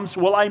overcomes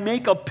will I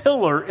make a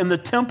pillar in the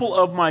temple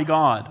of my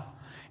God.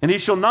 And he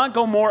shall not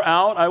go more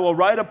out. I will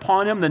write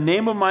upon him the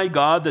name of my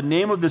God, the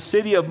name of the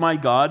city of my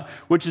God,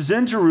 which is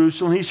in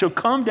Jerusalem. He shall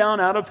come down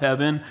out of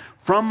heaven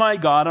from my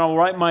God, and I will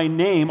write my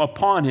name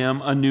upon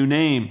him, a new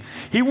name.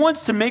 He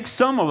wants to make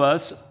some of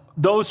us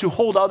those who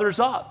hold others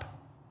up.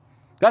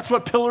 That's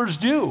what pillars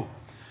do.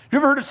 Have you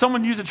ever heard of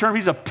someone use the term,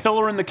 he's a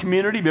pillar in the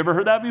community? Have you ever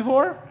heard that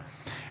before?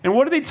 And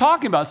what are they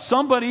talking about?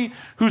 Somebody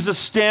who's a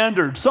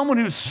standard, someone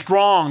who's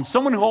strong,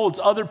 someone who holds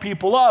other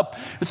people up.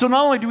 And so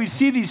not only do we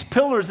see these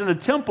pillars in the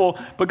temple,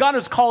 but God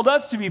has called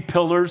us to be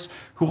pillars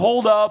who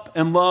hold up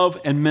and love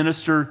and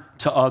minister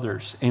to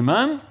others.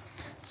 Amen?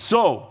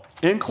 So,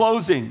 in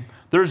closing,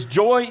 there's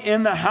joy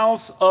in the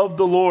house of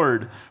the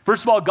Lord.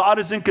 First of all, God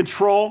is in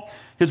control.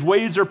 His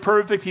ways are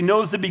perfect. He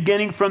knows the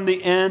beginning from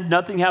the end.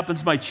 Nothing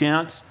happens by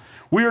chance.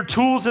 We are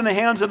tools in the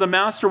hands of the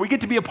master. We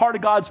get to be a part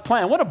of God's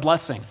plan. What a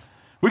blessing.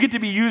 We get to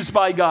be used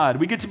by God.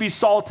 We get to be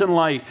salt and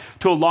light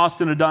to a lost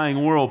and a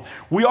dying world.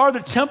 We are the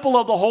temple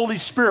of the Holy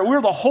Spirit. We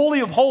are the holy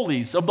of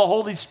holies of the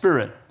Holy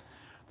Spirit.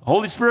 The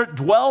Holy Spirit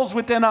dwells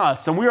within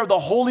us, and we are the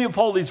holy of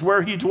holies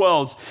where he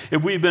dwells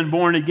if we've been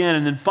born again.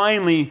 And then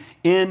finally,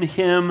 in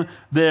him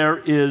there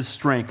is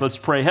strength. Let's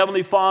pray.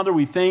 Heavenly Father,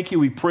 we thank you,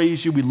 we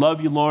praise you, we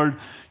love you, Lord.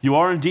 You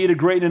are indeed a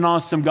great and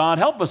awesome God.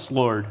 Help us,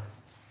 Lord,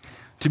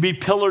 to be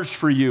pillars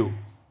for you,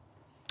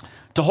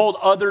 to hold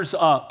others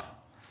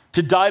up,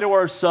 to die to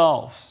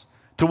ourselves,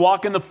 to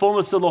walk in the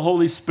fullness of the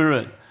Holy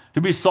Spirit, to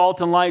be salt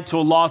and light to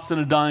a lost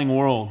and a dying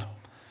world.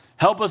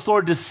 Help us,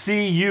 Lord, to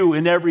see you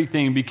in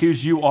everything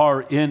because you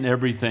are in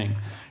everything.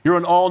 You're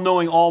an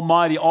all-knowing,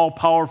 almighty,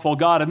 all-powerful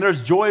God. And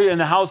there's joy in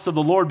the house of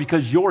the Lord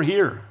because you're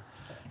here,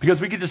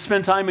 because we get to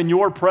spend time in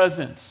your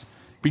presence,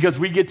 because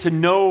we get to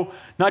know,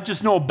 not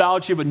just know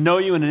about you, but know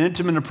you in an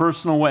intimate and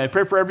personal way. I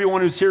pray for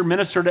everyone who's here,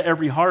 minister to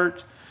every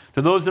heart.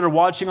 To those that are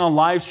watching on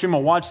live stream,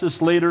 I'll watch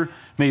this later.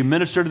 May you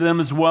minister to them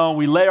as well.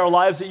 We lay our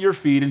lives at your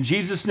feet. In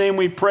Jesus' name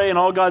we pray, and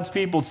all God's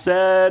people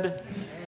said...